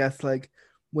saying to a guest, like,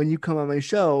 when you come on my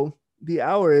show, the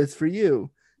hour is for you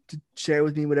to share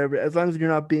with me whatever, as long as you're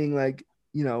not being like,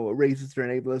 a racist or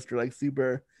an ableist or like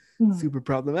super Mm, super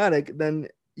problematic, then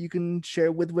you can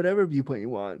share with whatever viewpoint you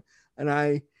want. And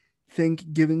I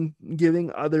think giving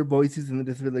other voices in the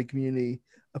disability community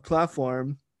a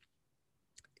platform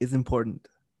is important.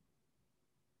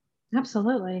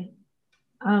 absolutely.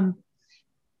 Um,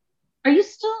 are you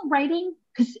still writing?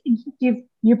 Because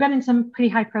you've been in some pretty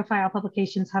high profile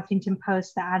publications, Huffington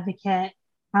Post, The Advocate,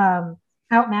 um,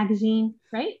 Out Magazine,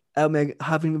 right?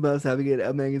 Huffington Post, Advocate,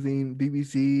 Out Magazine,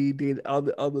 BBC, did all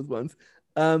those ones.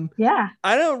 Um, Yeah.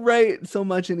 I don't write so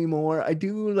much anymore. I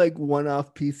do like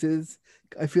one-off pieces.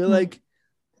 I feel Mm, like,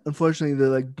 unfortunately, the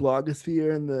like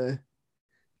blogosphere and the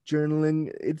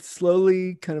journaling, it's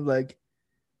slowly kind of like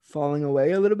falling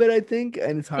away a little bit, I think,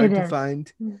 and it's it hard to is.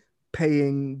 find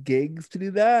paying gigs to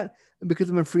do that. And because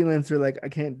I'm a freelancer, like, I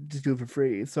can't just do it for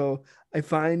free. So I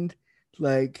find,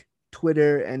 like,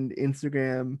 Twitter and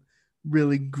Instagram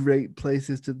really great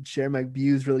places to share my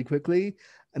views really quickly.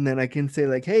 And then I can say,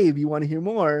 like, hey, if you want to hear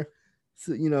more,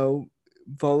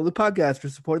 follow the podcast or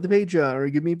support the Patreon or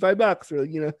give me $5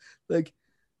 or like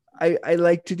I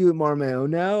like to do it more on my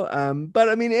own now. But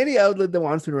I mean, any outlet that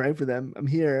wants me to write for them, I'm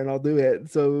here and I'll do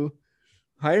it. So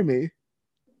hire me.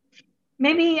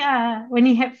 Maybe when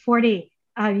you hit 40,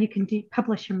 you can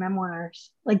publish your memoirs,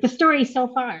 like the story so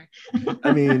far.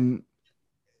 I mean,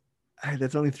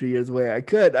 that's only 3 years away. I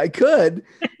could,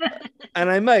 and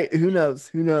I might. Who knows?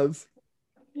 Who knows?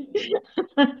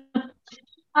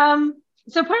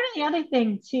 So part of the other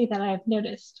thing too that I've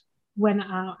noticed when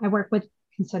I work with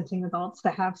consenting adults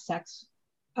that have sex,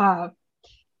 uh,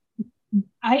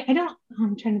 I don't.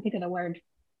 I'm trying to think of the word.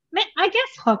 I guess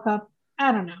hookup.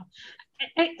 I don't know.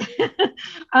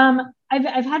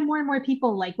 I've had more and more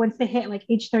people like once they hit like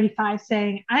age 35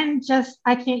 saying I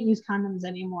can't use condoms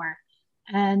anymore,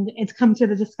 and it's come to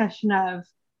the discussion of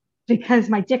because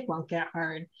my dick won't get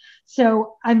hard.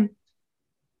 So I'm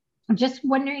just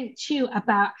wondering too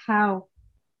about how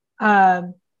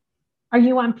um, are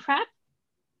you on PrEP?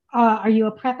 Are you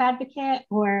a PrEP advocate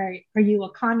or are you a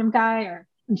condom guy? Or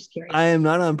I'm just I curious. am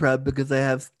not on prep because I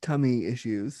have tummy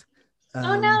issues. Oh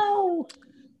Um, no.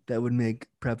 that would make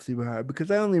prep super hard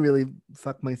because I only really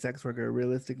fuck my sex worker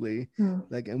realistically, Hmm.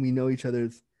 like, and we know each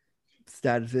other's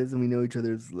statuses and we know each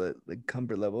other's like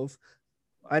comfort levels.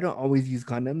 I don't always use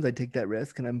condoms. I take that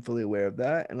risk and I'm fully aware of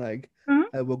that. And like, Hmm.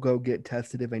 I will go get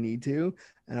tested if I need to.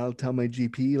 And I'll tell my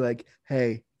GP, like,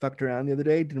 hey, fucked around the other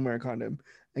day, didn't wear a condom.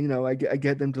 And, I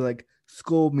get them to like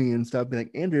scold me and stuff, be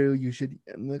like, Andrew, you should.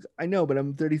 I'm like, I know, but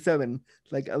I'm 37.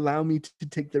 Like, allow me to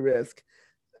take the risk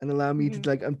and allow me to, Hmm.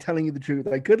 like, I'm telling you the truth.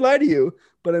 I could lie to you,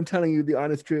 but I'm telling you the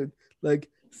honest truth. Like,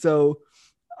 so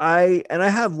I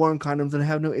have worn condoms and I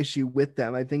have no issue with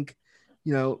them. I think,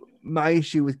 my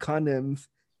issue with condoms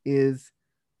is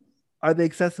are they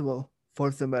accessible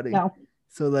for somebody? No.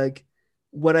 So like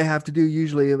what I have to do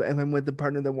usually if I'm with a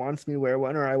partner that wants me to wear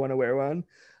one or I want to wear one,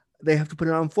 they have to put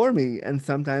it on for me. And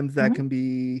sometimes that Hmm. can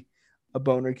be a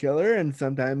boner killer and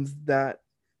sometimes that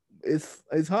is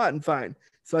hot and fine.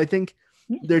 So I think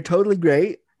they're totally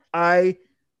great. I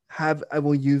I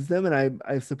will use them and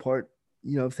I support,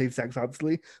 safe sex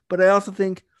obviously, but I also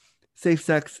think safe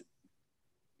sex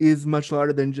is much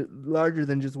larger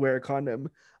than just wear a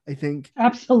condom. I think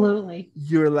Absolutely.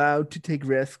 you're allowed to take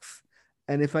risks.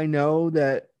 And if I know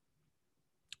that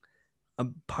a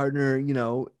partner,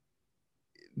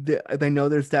 if I know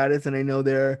their status and I know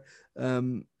their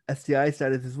STI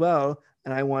status as well,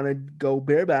 and I want to go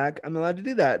bareback, I'm allowed to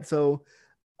do that. So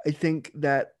I think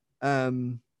that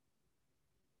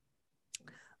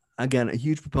again, a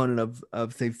huge proponent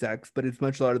of safe sex, but it's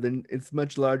much larger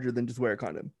than just wear a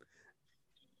condom.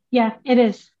 Yeah, it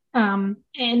is. And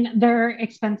they're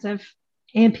expensive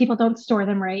and people don't store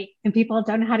them right and people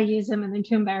don't know how to use them and they're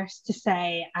too embarrassed to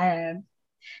say.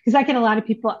 Because I get a lot of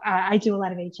people, I do a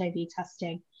lot of HIV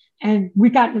testing and we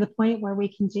got to the point where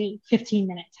we can do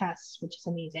 15-minute tests, which is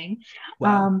amazing.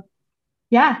 Wow. Um,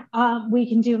 yeah, we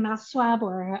can do a mouth swab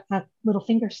or a little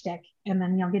finger stick and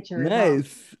then you'll get your result.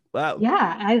 Nice. Wow.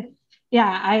 Yeah,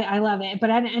 I love it. But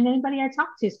and anybody I talk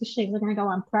to, especially if they're going to go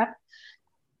on PrEP,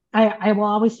 I will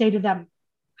always say to them,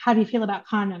 how do you feel about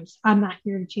condoms? I'm not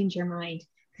here to change your mind.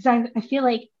 Because I feel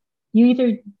like you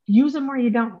either use them or you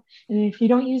don't. And if you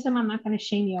don't use them, I'm not going to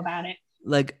shame you about it.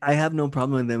 Like I have no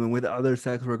problem with them, and with other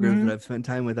sex workers that Mm-hmm. I've spent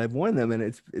time with, I've worn them, and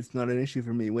it's not an issue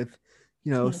for me. With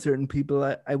certain people,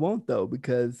 I won't though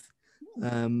because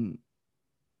um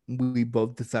we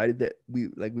both decided that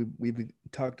we've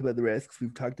talked about the risks,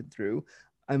 we've talked it through.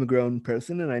 I'm a grown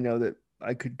person, and I know that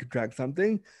I could contract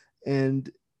something, and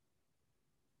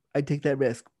I take that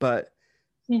risk, but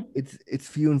Yeah, it's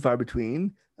few and far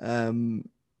between. But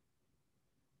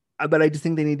I just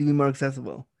think they need to be more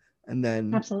accessible, and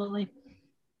then absolutely.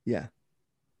 yeah.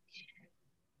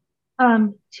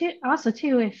 Also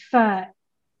too, if I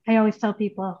always tell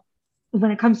people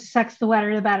when it comes to sex, the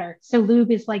wetter the better. So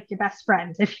lube is like your best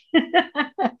friend. If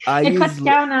I it use cuts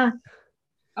down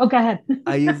oh go ahead.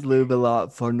 I use lube a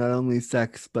lot for not only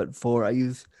sex, but I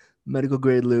use medical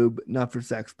grade lube, not for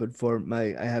sex, but for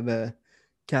I have a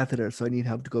catheter, so I need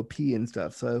help to go pee and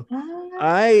stuff. So Oh,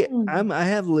 I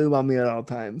have lube on me at all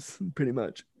times, pretty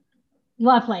much.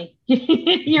 lovely.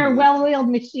 You're a well-oiled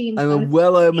machine, I'm a so to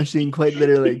well-oiled speak. machine, quite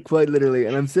literally,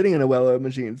 and I'm sitting in a well-oiled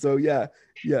machine. So yeah,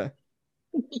 yeah.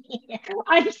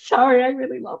 I'm sorry, I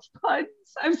really love puns.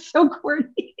 I'm so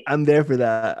corny. I'm there for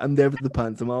that. I'm there for the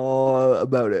puns. I'm all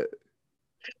about it.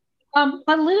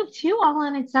 But lube too, all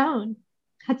on its own,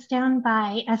 cuts down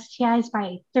by STIs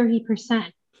by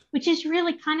 30%, which is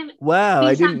really kind of Wow, I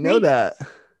based on didn't know that. race.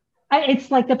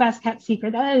 It's like the best kept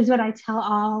secret. That is what I tell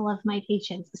all of my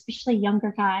patients, especially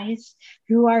younger guys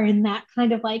who are in that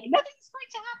kind of like, nothing's going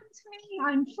to happen to me.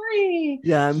 I'm free.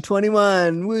 Yeah, I'm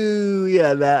 21. Woo.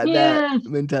 Yeah, that Yeah.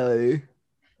 mentality.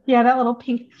 Yeah, that little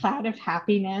pink cloud of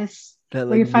happiness That where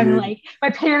like you're finally weird. like, my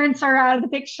parents are out of the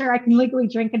picture. I can legally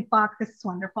drink and fuck. This is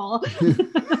wonderful.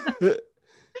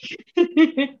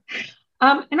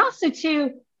 And also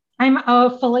too, I'm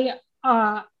fully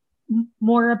uh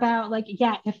more about like,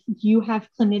 yeah, if you have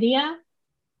chlamydia,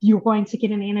 you're going to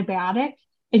get an antibiotic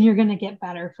and you're going to get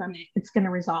better from it. It's going to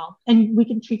resolve, and we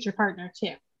can treat your partner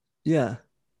too. Yeah.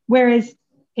 Whereas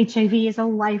HIV is a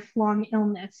lifelong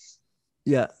illness,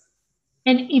 Yeah.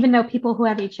 and even though people who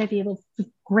have HIV live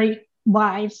great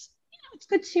lives, it's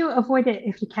good to avoid it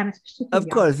if you can, especially if Of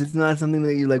you're young. course, it's not something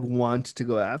that you like want to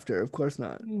go after. Of course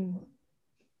not. Mm.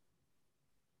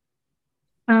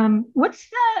 What's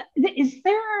is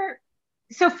there,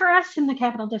 so for us in the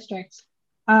capital district,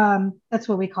 that's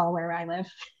what we call where I live,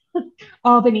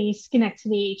 Albany,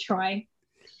 Schenectady, Troy.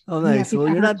 Oh, Yeah, if nice. you've Well,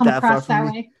 you're ever not come that far across from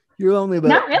that me. way. You're only about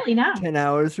Not really, no. 10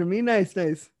 hours from me. Nice,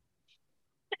 nice.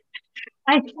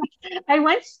 I I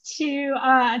went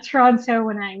to Toronto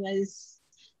when I was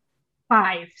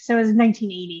 5, so it was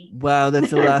 1980. Wow,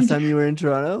 that's the last time you were in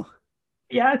Toronto?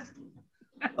 Yes.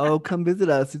 Oh, come visit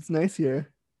us. It's nice here.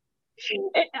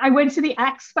 I went to the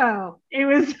expo. It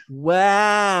was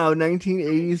Wow,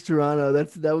 1980s Toronto.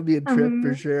 That would be a trip for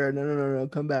um, sure. No, no, no, no.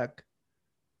 Come back.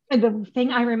 the thing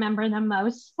I remember the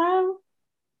most, though.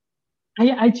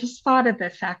 I just thought of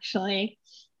this actually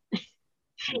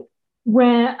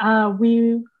when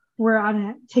we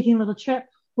were taking a little trip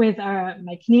with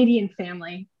my Canadian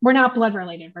family. We're not blood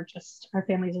related. We're just, our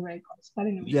families are very close. But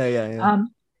anyway, Yeah, yeah, yeah.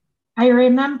 um, I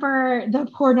remember the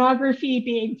pornography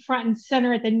being front and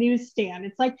center at the newsstand.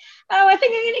 It's like, oh, I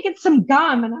think I need to get some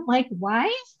gum. And I'm like, why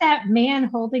is that man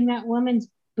holding that woman's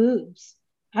boobs?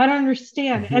 I don't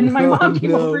understand. And my Oh mom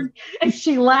came no. over and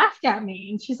she laughed at me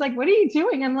and she's like, what are you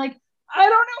doing? I'm like, I don't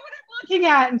know what I'm looking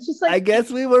at. And she's I like, guess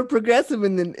we were progressive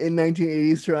in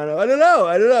 1980s Toronto. I don't know.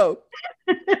 I don't know.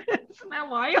 isn't that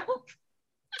wild?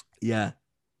 Yeah.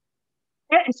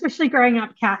 Especially growing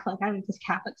up Catholic. I went to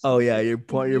Catholic Oh school yeah,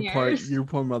 for 15 years. your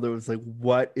poor mother was like,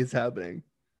 "What is happening?"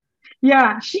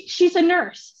 Yeah, she's a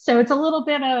nurse, so it's a little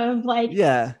bit of like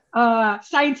Yeah.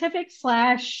 scientific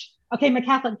slash, okay, my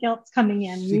Catholic guilt's coming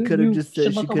in. She You could have you just said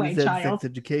should she look could have away, said child. sex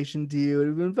education to you. It would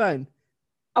have been fine.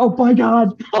 Oh my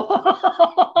God.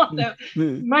 No.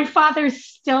 My father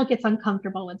still gets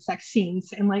uncomfortable with sex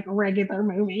scenes in like regular Oh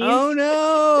movies.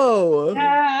 no.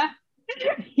 Yeah.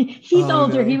 He's Oh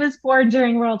older. He no. was born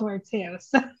during World War II.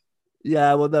 So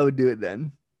Yeah, well that would do it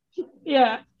then.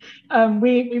 yeah.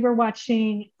 We were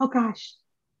watching, oh gosh.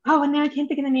 Oh, and now I can't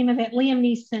think of the name of it. Liam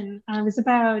Neeson. It was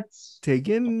about,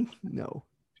 Taken? No.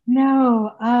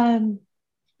 no,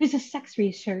 he's a sex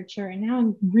researcher, and now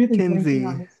I'm really blanking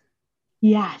on Kinsey. his.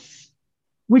 Yes,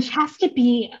 which has to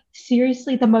be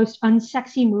seriously the most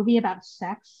unsexy movie about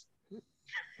sex.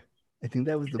 I think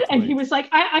that was the And he point. was like,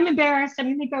 I'm embarrassed. I'm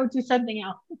going to go do something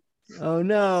else. Oh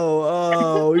no.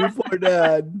 Oh, your poor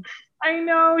dad. I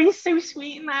know he's so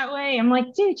sweet in that way. I'm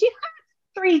like, dude, you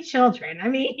have 3 children. I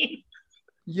mean,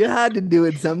 You had to do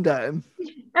it sometime.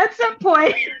 at some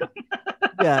point.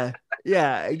 Yeah.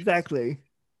 Yeah, exactly.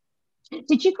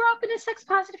 Did you grow up in a sex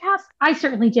positive house? I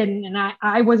certainly didn't. And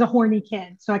I was a horny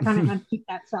kid. So I kind of had to keep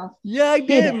that self Yeah, I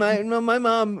did. hidden. My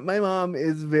mom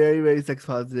is very, very sex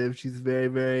positive. She's very,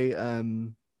 very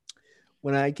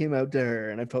when I came out to her,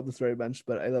 and I've told the story a bunch,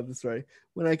 but I love the story.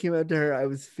 When I came out to her, I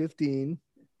was 15,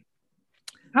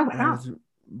 Oh, and I wow.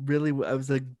 was I was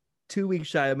like 2 weeks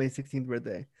shy of my 16th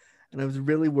birthday, and I was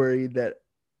really worried that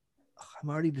I'm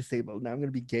already disabled. Now I'm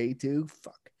gonna be gay too.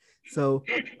 Fuck. So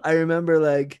I remember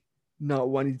like not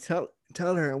wanting to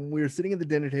tell her, and we were sitting at the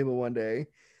dinner table one day,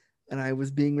 and I was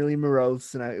being really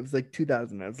morose, and it was like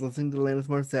 2000. I was listening to Alanis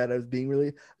Morissette. I was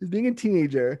being a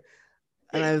teenager,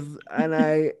 and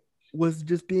I was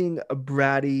just being a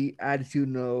bratty,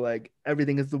 attitudinal, like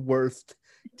everything is the worst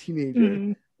teenager.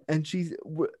 Mm.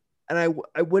 And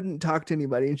I wouldn't talk to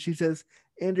anybody. And she says,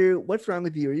 Andrew, what's wrong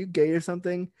with you? Are you gay or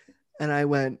something? And I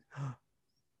went,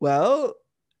 well,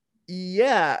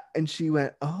 yeah. And she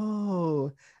went,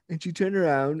 oh. And she turned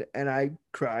around and I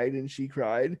cried and she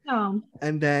cried. Oh,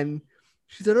 And then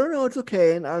she said, oh, no, it's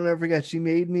okay. And I'll never forget, she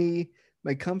made me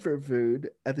my comfort food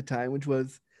at the time, which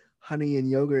was honey and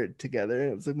yogurt together.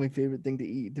 And it was like my favorite thing to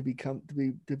eat,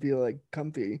 to feel like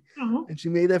comfy. oh. And she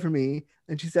made that for me.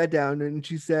 And she sat down and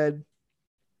she said,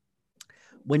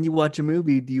 when you watch a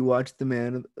movie, do you watch the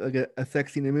man, like a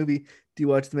sex scene in a movie? do you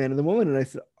watch The Man and the Woman? And I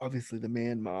said, obviously The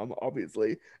Man, Mom,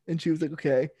 obviously. And she was like,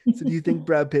 okay. So do you think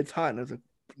Brad Pitt's hot? And I was like,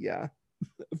 yeah,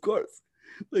 of course.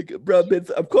 Like Brad Pitt's,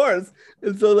 of course.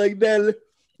 And so like then,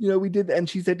 we did. And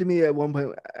she said to me at one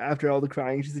point after all the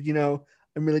crying, she said,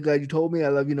 I'm really glad you told me. I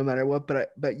love you no matter what.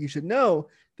 But you should know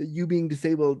that you being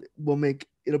disabled will make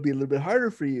it'll be a little bit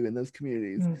harder for you in those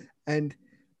communities. Mm. And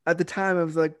at the time, I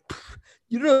was like,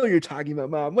 you don't know what you're talking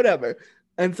about, Mom. Whatever.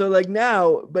 And so like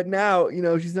now, but now,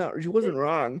 she wasn't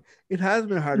wrong. It has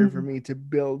been harder for Mm. me to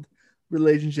build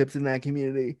relationships in that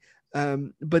community.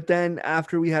 But then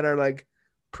after we had our like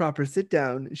proper sit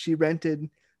down, she rented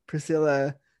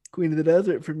Priscilla, Queen of the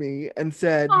Desert for me and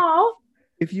said, Oh.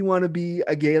 if you want to be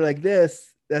a gay like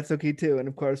this, that's okay too. And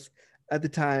of course, at the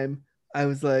time, I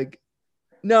was like,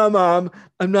 no, Mom,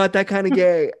 I'm not that kind of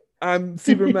gay. I'm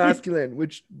super masculine,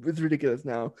 which is ridiculous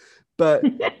now. But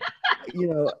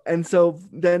and so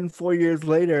then 4 years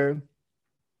later,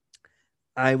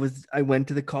 I went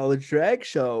to the college drag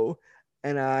show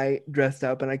and I dressed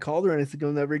up and I called her and I said,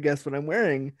 you'll never guess what I'm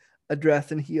wearing, a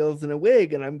dress and heels and a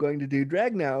wig, and I'm going to do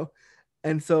drag now.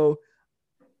 And so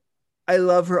I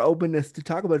love her openness to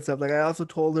talk about stuff. Like I also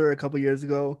told her a couple years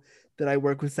ago that I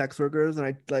work with sex workers, and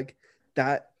I like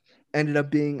that ended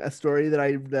up being a story that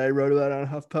I wrote about on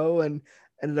HuffPo and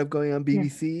ended up going on Yeah.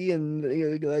 BBC.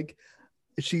 And like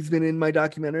she's been in my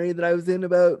documentary that I was in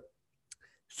about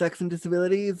sex and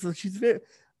disability. So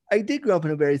I did grow up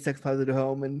in a very sex positive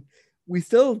home, and we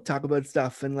still talk about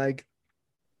stuff. And like,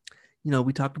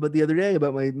 we talked about the other day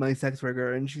about my sex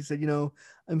worker, and she said,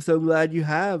 I'm so glad you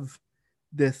have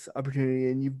this opportunity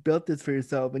and you've built this for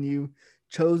yourself and you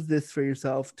chose this for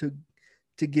yourself to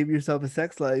give yourself a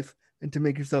sex life and to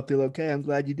make yourself feel okay. I'm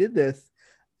glad you did this.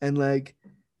 And like,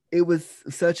 it was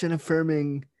such an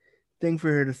affirming thing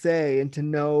for her to say, and to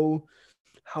know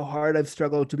how hard I've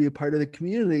struggled to be a part of the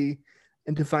community,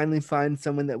 and to finally find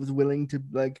someone that was willing to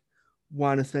like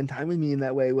want to spend time with me in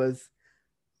that way was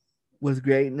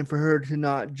great. And for her to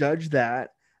not judge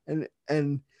that. And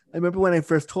I remember when I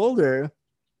first told her,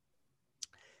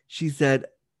 she said,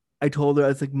 I told her, I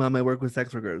was like, Mom, I work with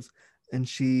sex workers. And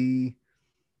she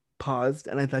paused,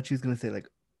 and I thought she was going to say, like,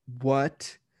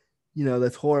 what?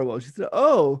 That's horrible. She said,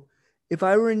 oh, if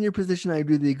I were in your position, I'd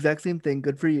do the exact same thing.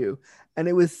 Good for you. And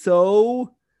it was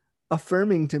so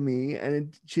affirming to me,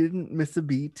 and she didn't miss a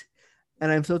beat. And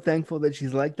I'm so thankful that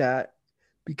she's like that,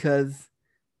 because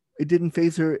it didn't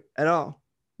phase her at all.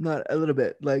 Not a little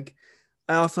bit. Like,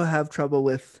 I also have trouble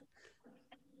with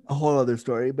a whole other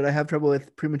story, but I have trouble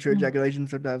with premature Mm. ejaculation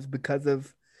sometimes because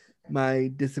of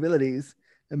my disabilities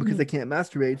and because I Mm. can't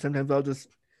masturbate. Sometimes I'll just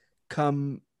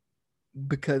come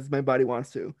because my body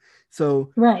wants to.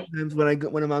 So Right. sometimes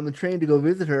when I'm on the train to go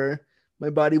visit her, my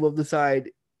body will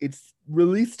decide it's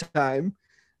release time,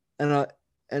 and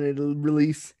it'll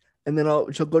release, and then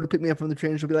she'll go to pick me up from the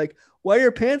train, and she'll be like, "Why are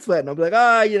your pants wet?" And I'll be like,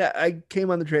 I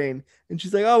came on the train." And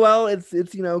she's like, "Oh well, it's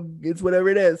whatever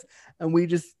it is," and we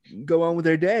just go on with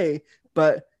our day.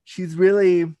 But she's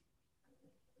really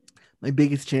my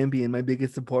biggest champion, my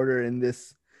biggest supporter in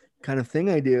this kind of thing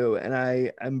I do, and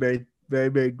I'm very very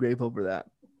very grateful for that.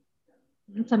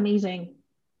 That's amazing.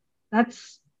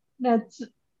 That's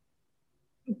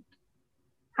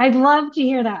I'd love to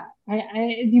hear that.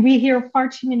 We hear far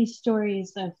too many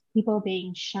stories of people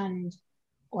being shunned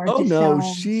or Oh no, disowned.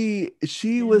 she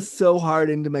And was so hard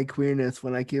into my queerness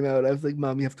when I came out. I was like,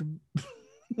 Mom, you have to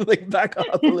like back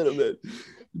off a little bit.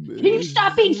 can you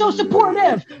stop being so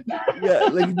supportive? Yeah,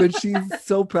 like, but she's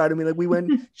so proud of me.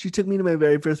 Like she took me to my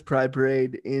very first pride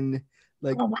parade Oh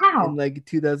like in wow. like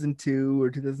 2002 or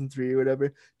 2003 or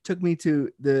whatever. Took me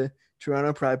to the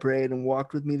Toronto Pride Parade and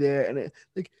walked with me there. And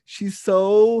like, she's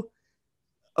so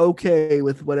okay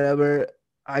with whatever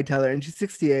I tell her. And she's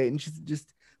 68, and she's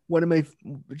just one of my,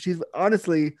 she's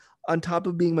honestly, on top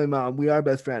of being my mom, we are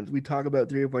best friends. We talk about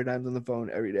 3 or 4 times on the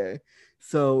phone every day.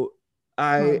 So Oh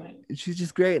I, my. she's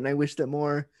just great. And I wish that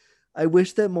more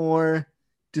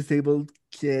disabled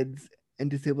kids and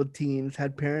disabled teens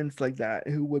had parents like that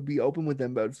who would be open with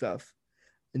them about stuff.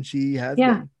 And she has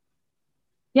Yeah. been.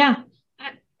 Yeah.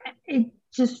 It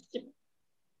just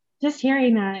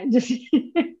hearing that just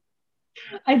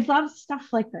I love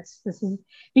stuff like this. This is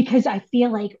because I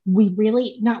feel like we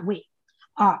really not we,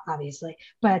 obviously,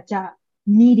 but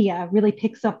media really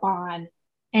picks up on.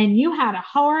 And you had a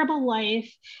horrible life,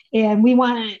 and we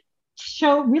want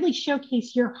to really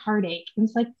showcase your heartache. And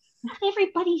it's like not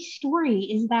everybody's story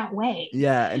is that way.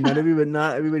 Yeah, and not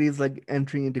everybody's like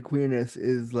entering into queerness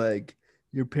is like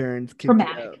your parents kicked you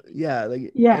Traumatic. out. Yeah, like,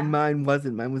 and Yeah. mine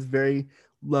wasn't. Mine was very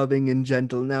loving and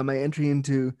gentle. Now my entry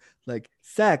into like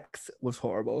sex was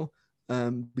horrible.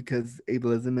 because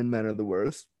ableism and men are the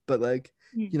worst. But like,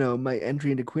 Mm. you know, my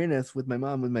entry into queerness with my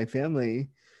mom, with my family,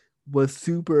 was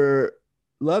super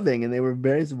loving, and they were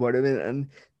very supportive. And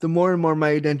the more and more my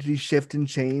identity shift and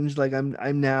change, like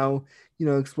I'm now, you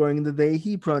know, exploring the they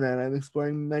he pronoun. I'm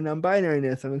exploring my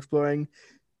non-binariness. I'm exploring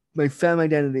my femme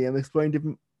identity. I'm exploring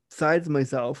different sides of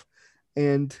myself.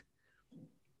 And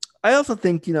I also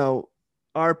think, you know,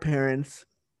 our parents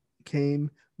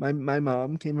came, my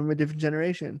mom came from a different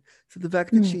generation. So the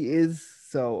fact that Mm. she is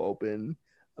so open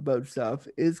about stuff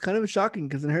is kind of shocking,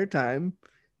 because in her time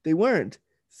they weren't.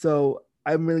 So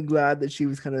I'm really glad that she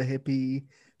was kind of a hippie,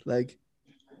 like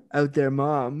out there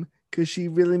mom, because she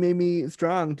really made me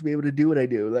strong to be able to do what I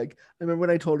do. Like I remember when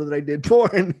I told her that I did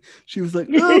porn, she was like,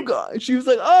 "Oh God," she was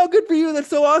like, "Oh, good for you, that's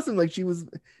so awesome." Like she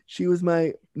was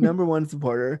my number one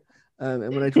supporter.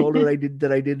 And when I told her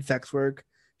that I did sex work,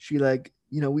 she like,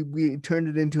 you know, we turned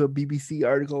it into a BBC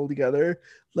article together.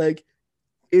 Like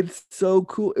it's so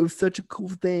cool. It was such a cool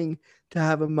thing to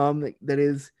have a mom that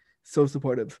is so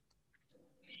supportive.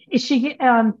 Is she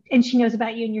and she knows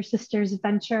about you and your sister's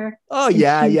adventure? Oh And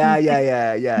yeah, she's yeah, yeah,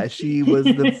 yeah, yeah. She was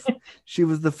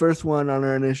the first one on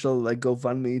our initial like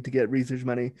GoFundMe to get research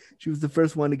money. She was the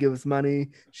first one to give us money.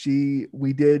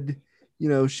 We did, you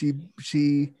know, she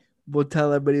will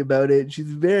tell everybody about it.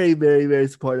 She's very, very, very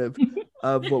supportive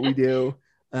of what we do.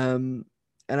 Um,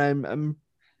 and I'm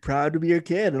proud to be her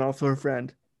kid and also her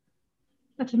friend.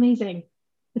 That's amazing.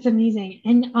 That's amazing.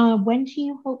 And when do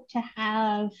you hope to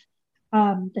have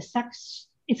the sex?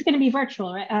 It's going to be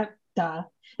virtual, right? Duh.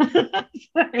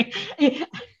 Sorry.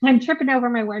 I'm tripping over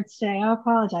my words today. I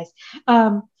apologize.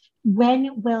 Um,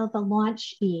 when will the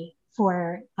launch be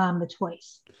for the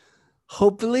toys?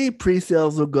 Hopefully,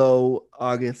 pre-sales will go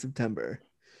August, September.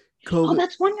 Oh, COVID,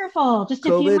 that's wonderful. Just a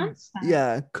few COVID, months then.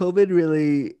 yeah, COVID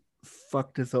really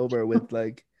fucked us over with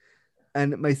like,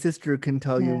 and my sister can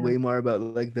tell you Yeah. way more about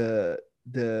like the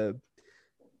the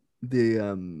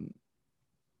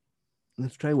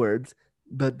let's try words,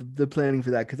 but the planning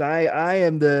for that, because I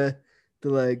am the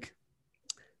like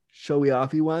showy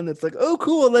offy one that's like, oh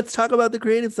cool, let's talk about the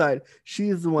creative side.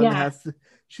 She's the one that Yeah. has to,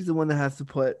 she's the one that has to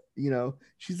put, you know,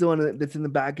 she's the one that's in the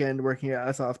back end working her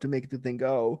ass off to make the thing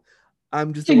go.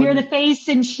 I'm just So the you're the one. face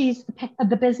and she's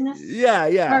the business Yeah,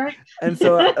 yeah. part. And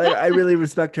so like I really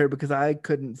respect her, because I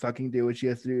couldn't fucking do what she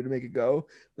has to do to make it go.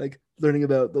 Like learning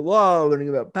about the law, learning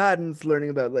about patents, learning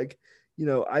about like, you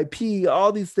know, IP,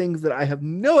 all these things that I have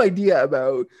no idea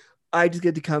about. I just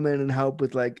get to come in and help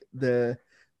with like the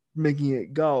making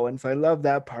it go. And so I love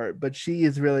that part. But she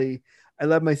is really, I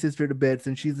love my sister to bits,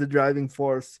 and she's the driving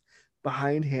force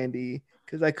behind Handy,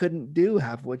 because I couldn't do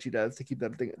half of what she does to keep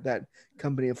that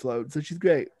company afloat. So she's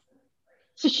great.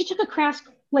 So she took a crash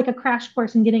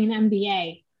course in getting an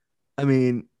MBA I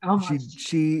mean, almost.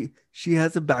 she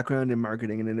has a background in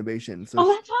marketing and innovation. Oh,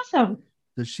 that's awesome.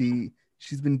 So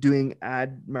she's been doing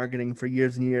ad marketing for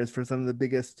years and years for some of the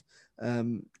biggest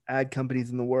ad companies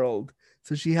in the world.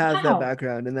 So she has that Wow.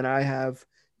 background, and then I have,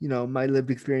 you know, my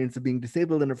lived experience of being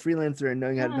disabled and a freelancer and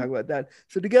knowing how to Yeah. talk about that.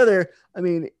 So together, I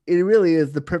mean, it really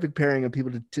is the perfect pairing of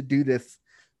people to do this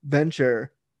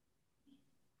venture.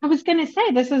 I was gonna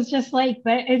say this is just like,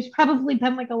 but it's probably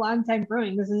been like a long time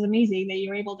brewing. This is amazing that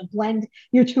you're able to blend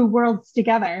your two worlds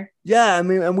together. Yeah, I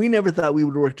mean, and we never thought we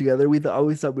would work together.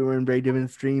 Always thought we were in very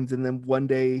different streams. And then one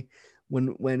day,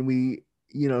 when we,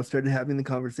 you know, started having the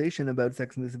conversation about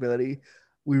sex and disability,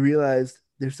 we realized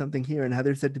there's something here. And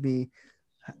Heather said to me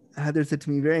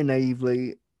very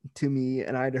naively, to me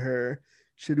and I to her,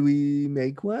 should we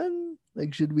make one?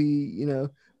 Like, should we, you know,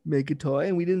 make a toy?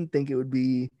 And we didn't think it would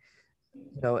be,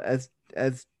 you know, as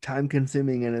time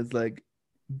consuming and as like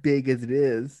big as it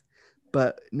is.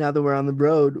 But now that we're on the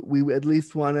road, we at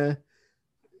least want to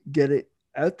get it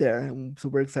out there. And so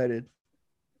we're excited.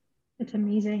 It's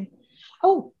amazing.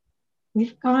 Oh,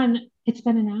 we've gone. It's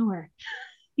been an hour.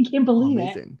 I can't Oh, believe it.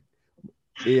 amazing.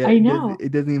 Yeah, I know.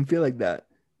 it doesn't even feel like that.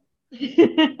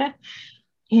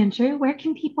 Andrew, where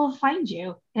can people find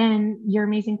you and your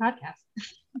amazing podcast?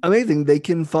 Amazing. They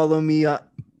can follow me on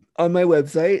my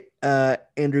website,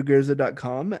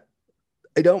 andrewgurza.com.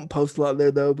 I don't post a lot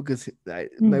there though, because my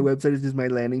Mm, website is just my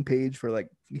landing page for like,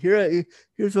 here's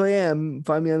who I am.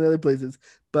 Find me on the other places.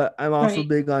 But I'm also right.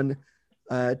 big on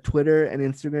Twitter and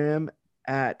Instagram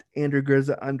at Andrew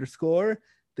Gurza _.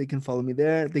 They can follow me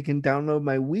there. They can download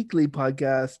my weekly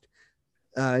podcast,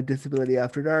 Disability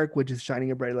After Dark, which is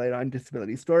shining a bright light on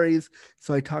disability stories.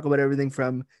 So I talk about everything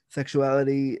from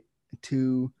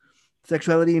to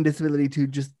sexuality and disability to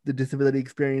just the disability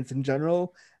experience in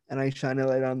general. And I shine a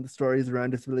light on the stories around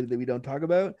disability that we don't talk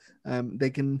about. They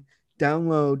can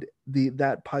download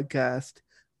that podcast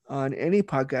on any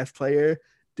podcast player,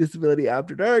 Disability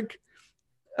After Dark.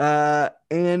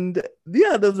 And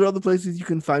yeah, those are all the places you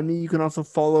can find me. You can also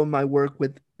follow my work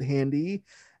with Handy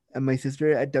and my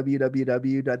sister at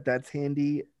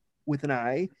www.that'shandy with an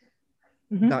I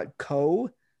Mhm. .co.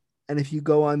 And if you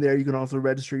go on there, you can also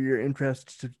register your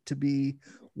interest to be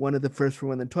one of the first for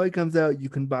when the toy comes out. You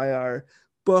can buy our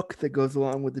book that goes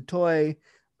along with the toy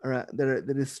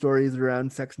that is stories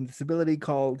around sex and disability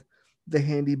called The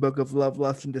Handy Book of Love,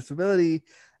 Lust, and Disability.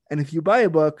 And if you buy a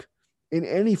book in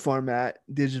any format,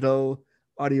 digital,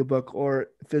 audiobook, or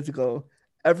physical,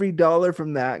 every dollar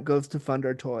from that goes to fund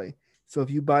our toy. So if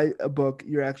you buy a book,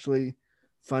 you're actually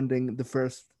funding the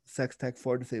first sex tech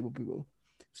for disabled people.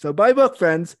 So buy a book,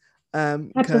 friends, because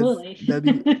Absolutely. that'd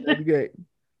be great.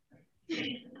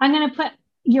 I'm going to put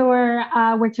your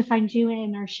where to find you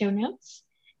in our show notes.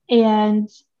 And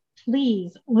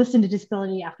please listen to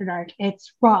Disability After Dark.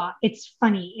 It's raw, it's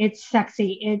funny, it's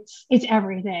sexy, it's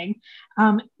everything.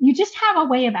 You just have a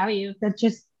way about you that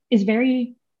just is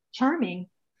very charming.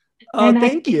 Oh, And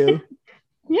thank you.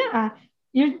 yeah,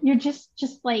 you're just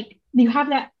like you have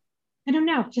that. I don't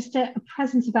know, just a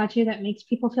presence about you that makes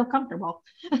people feel comfortable.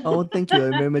 Oh, thank you.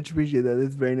 I very much appreciate that.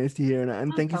 It's very nice to hear.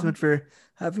 And thank you so much Awesome. for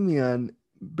having me on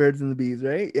Birds and the Bees,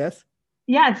 right? Yes.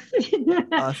 Yes.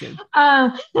 Awesome.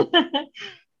 uh,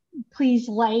 Please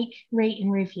like, rate,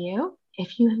 and review.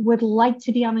 If you would like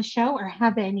to be on the show or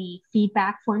have any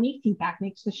feedback for me, feedback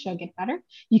makes the show get better.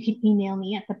 You can email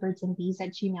me at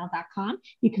thebirdsandbees@gmail.com.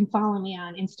 You can follow me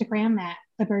on Instagram at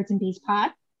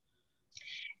thebirdsandbeespod.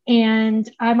 And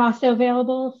I'm also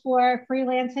available for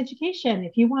freelance education.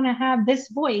 If you want to have this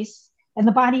voice and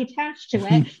the body attached to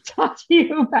it, talk to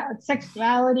you about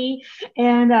sexuality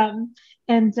and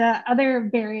other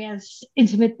various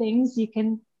intimate things, you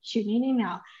can shoot me an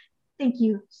email. Thank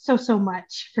you so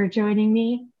much for joining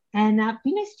me. And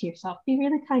be nice to yourself. Be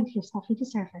really kind to yourself. You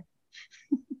deserve it.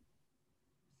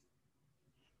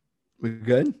 We're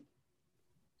good.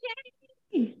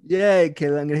 Yay! Yay,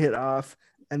 Kayla. I'm gonna hit off,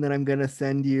 and then I'm gonna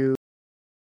send you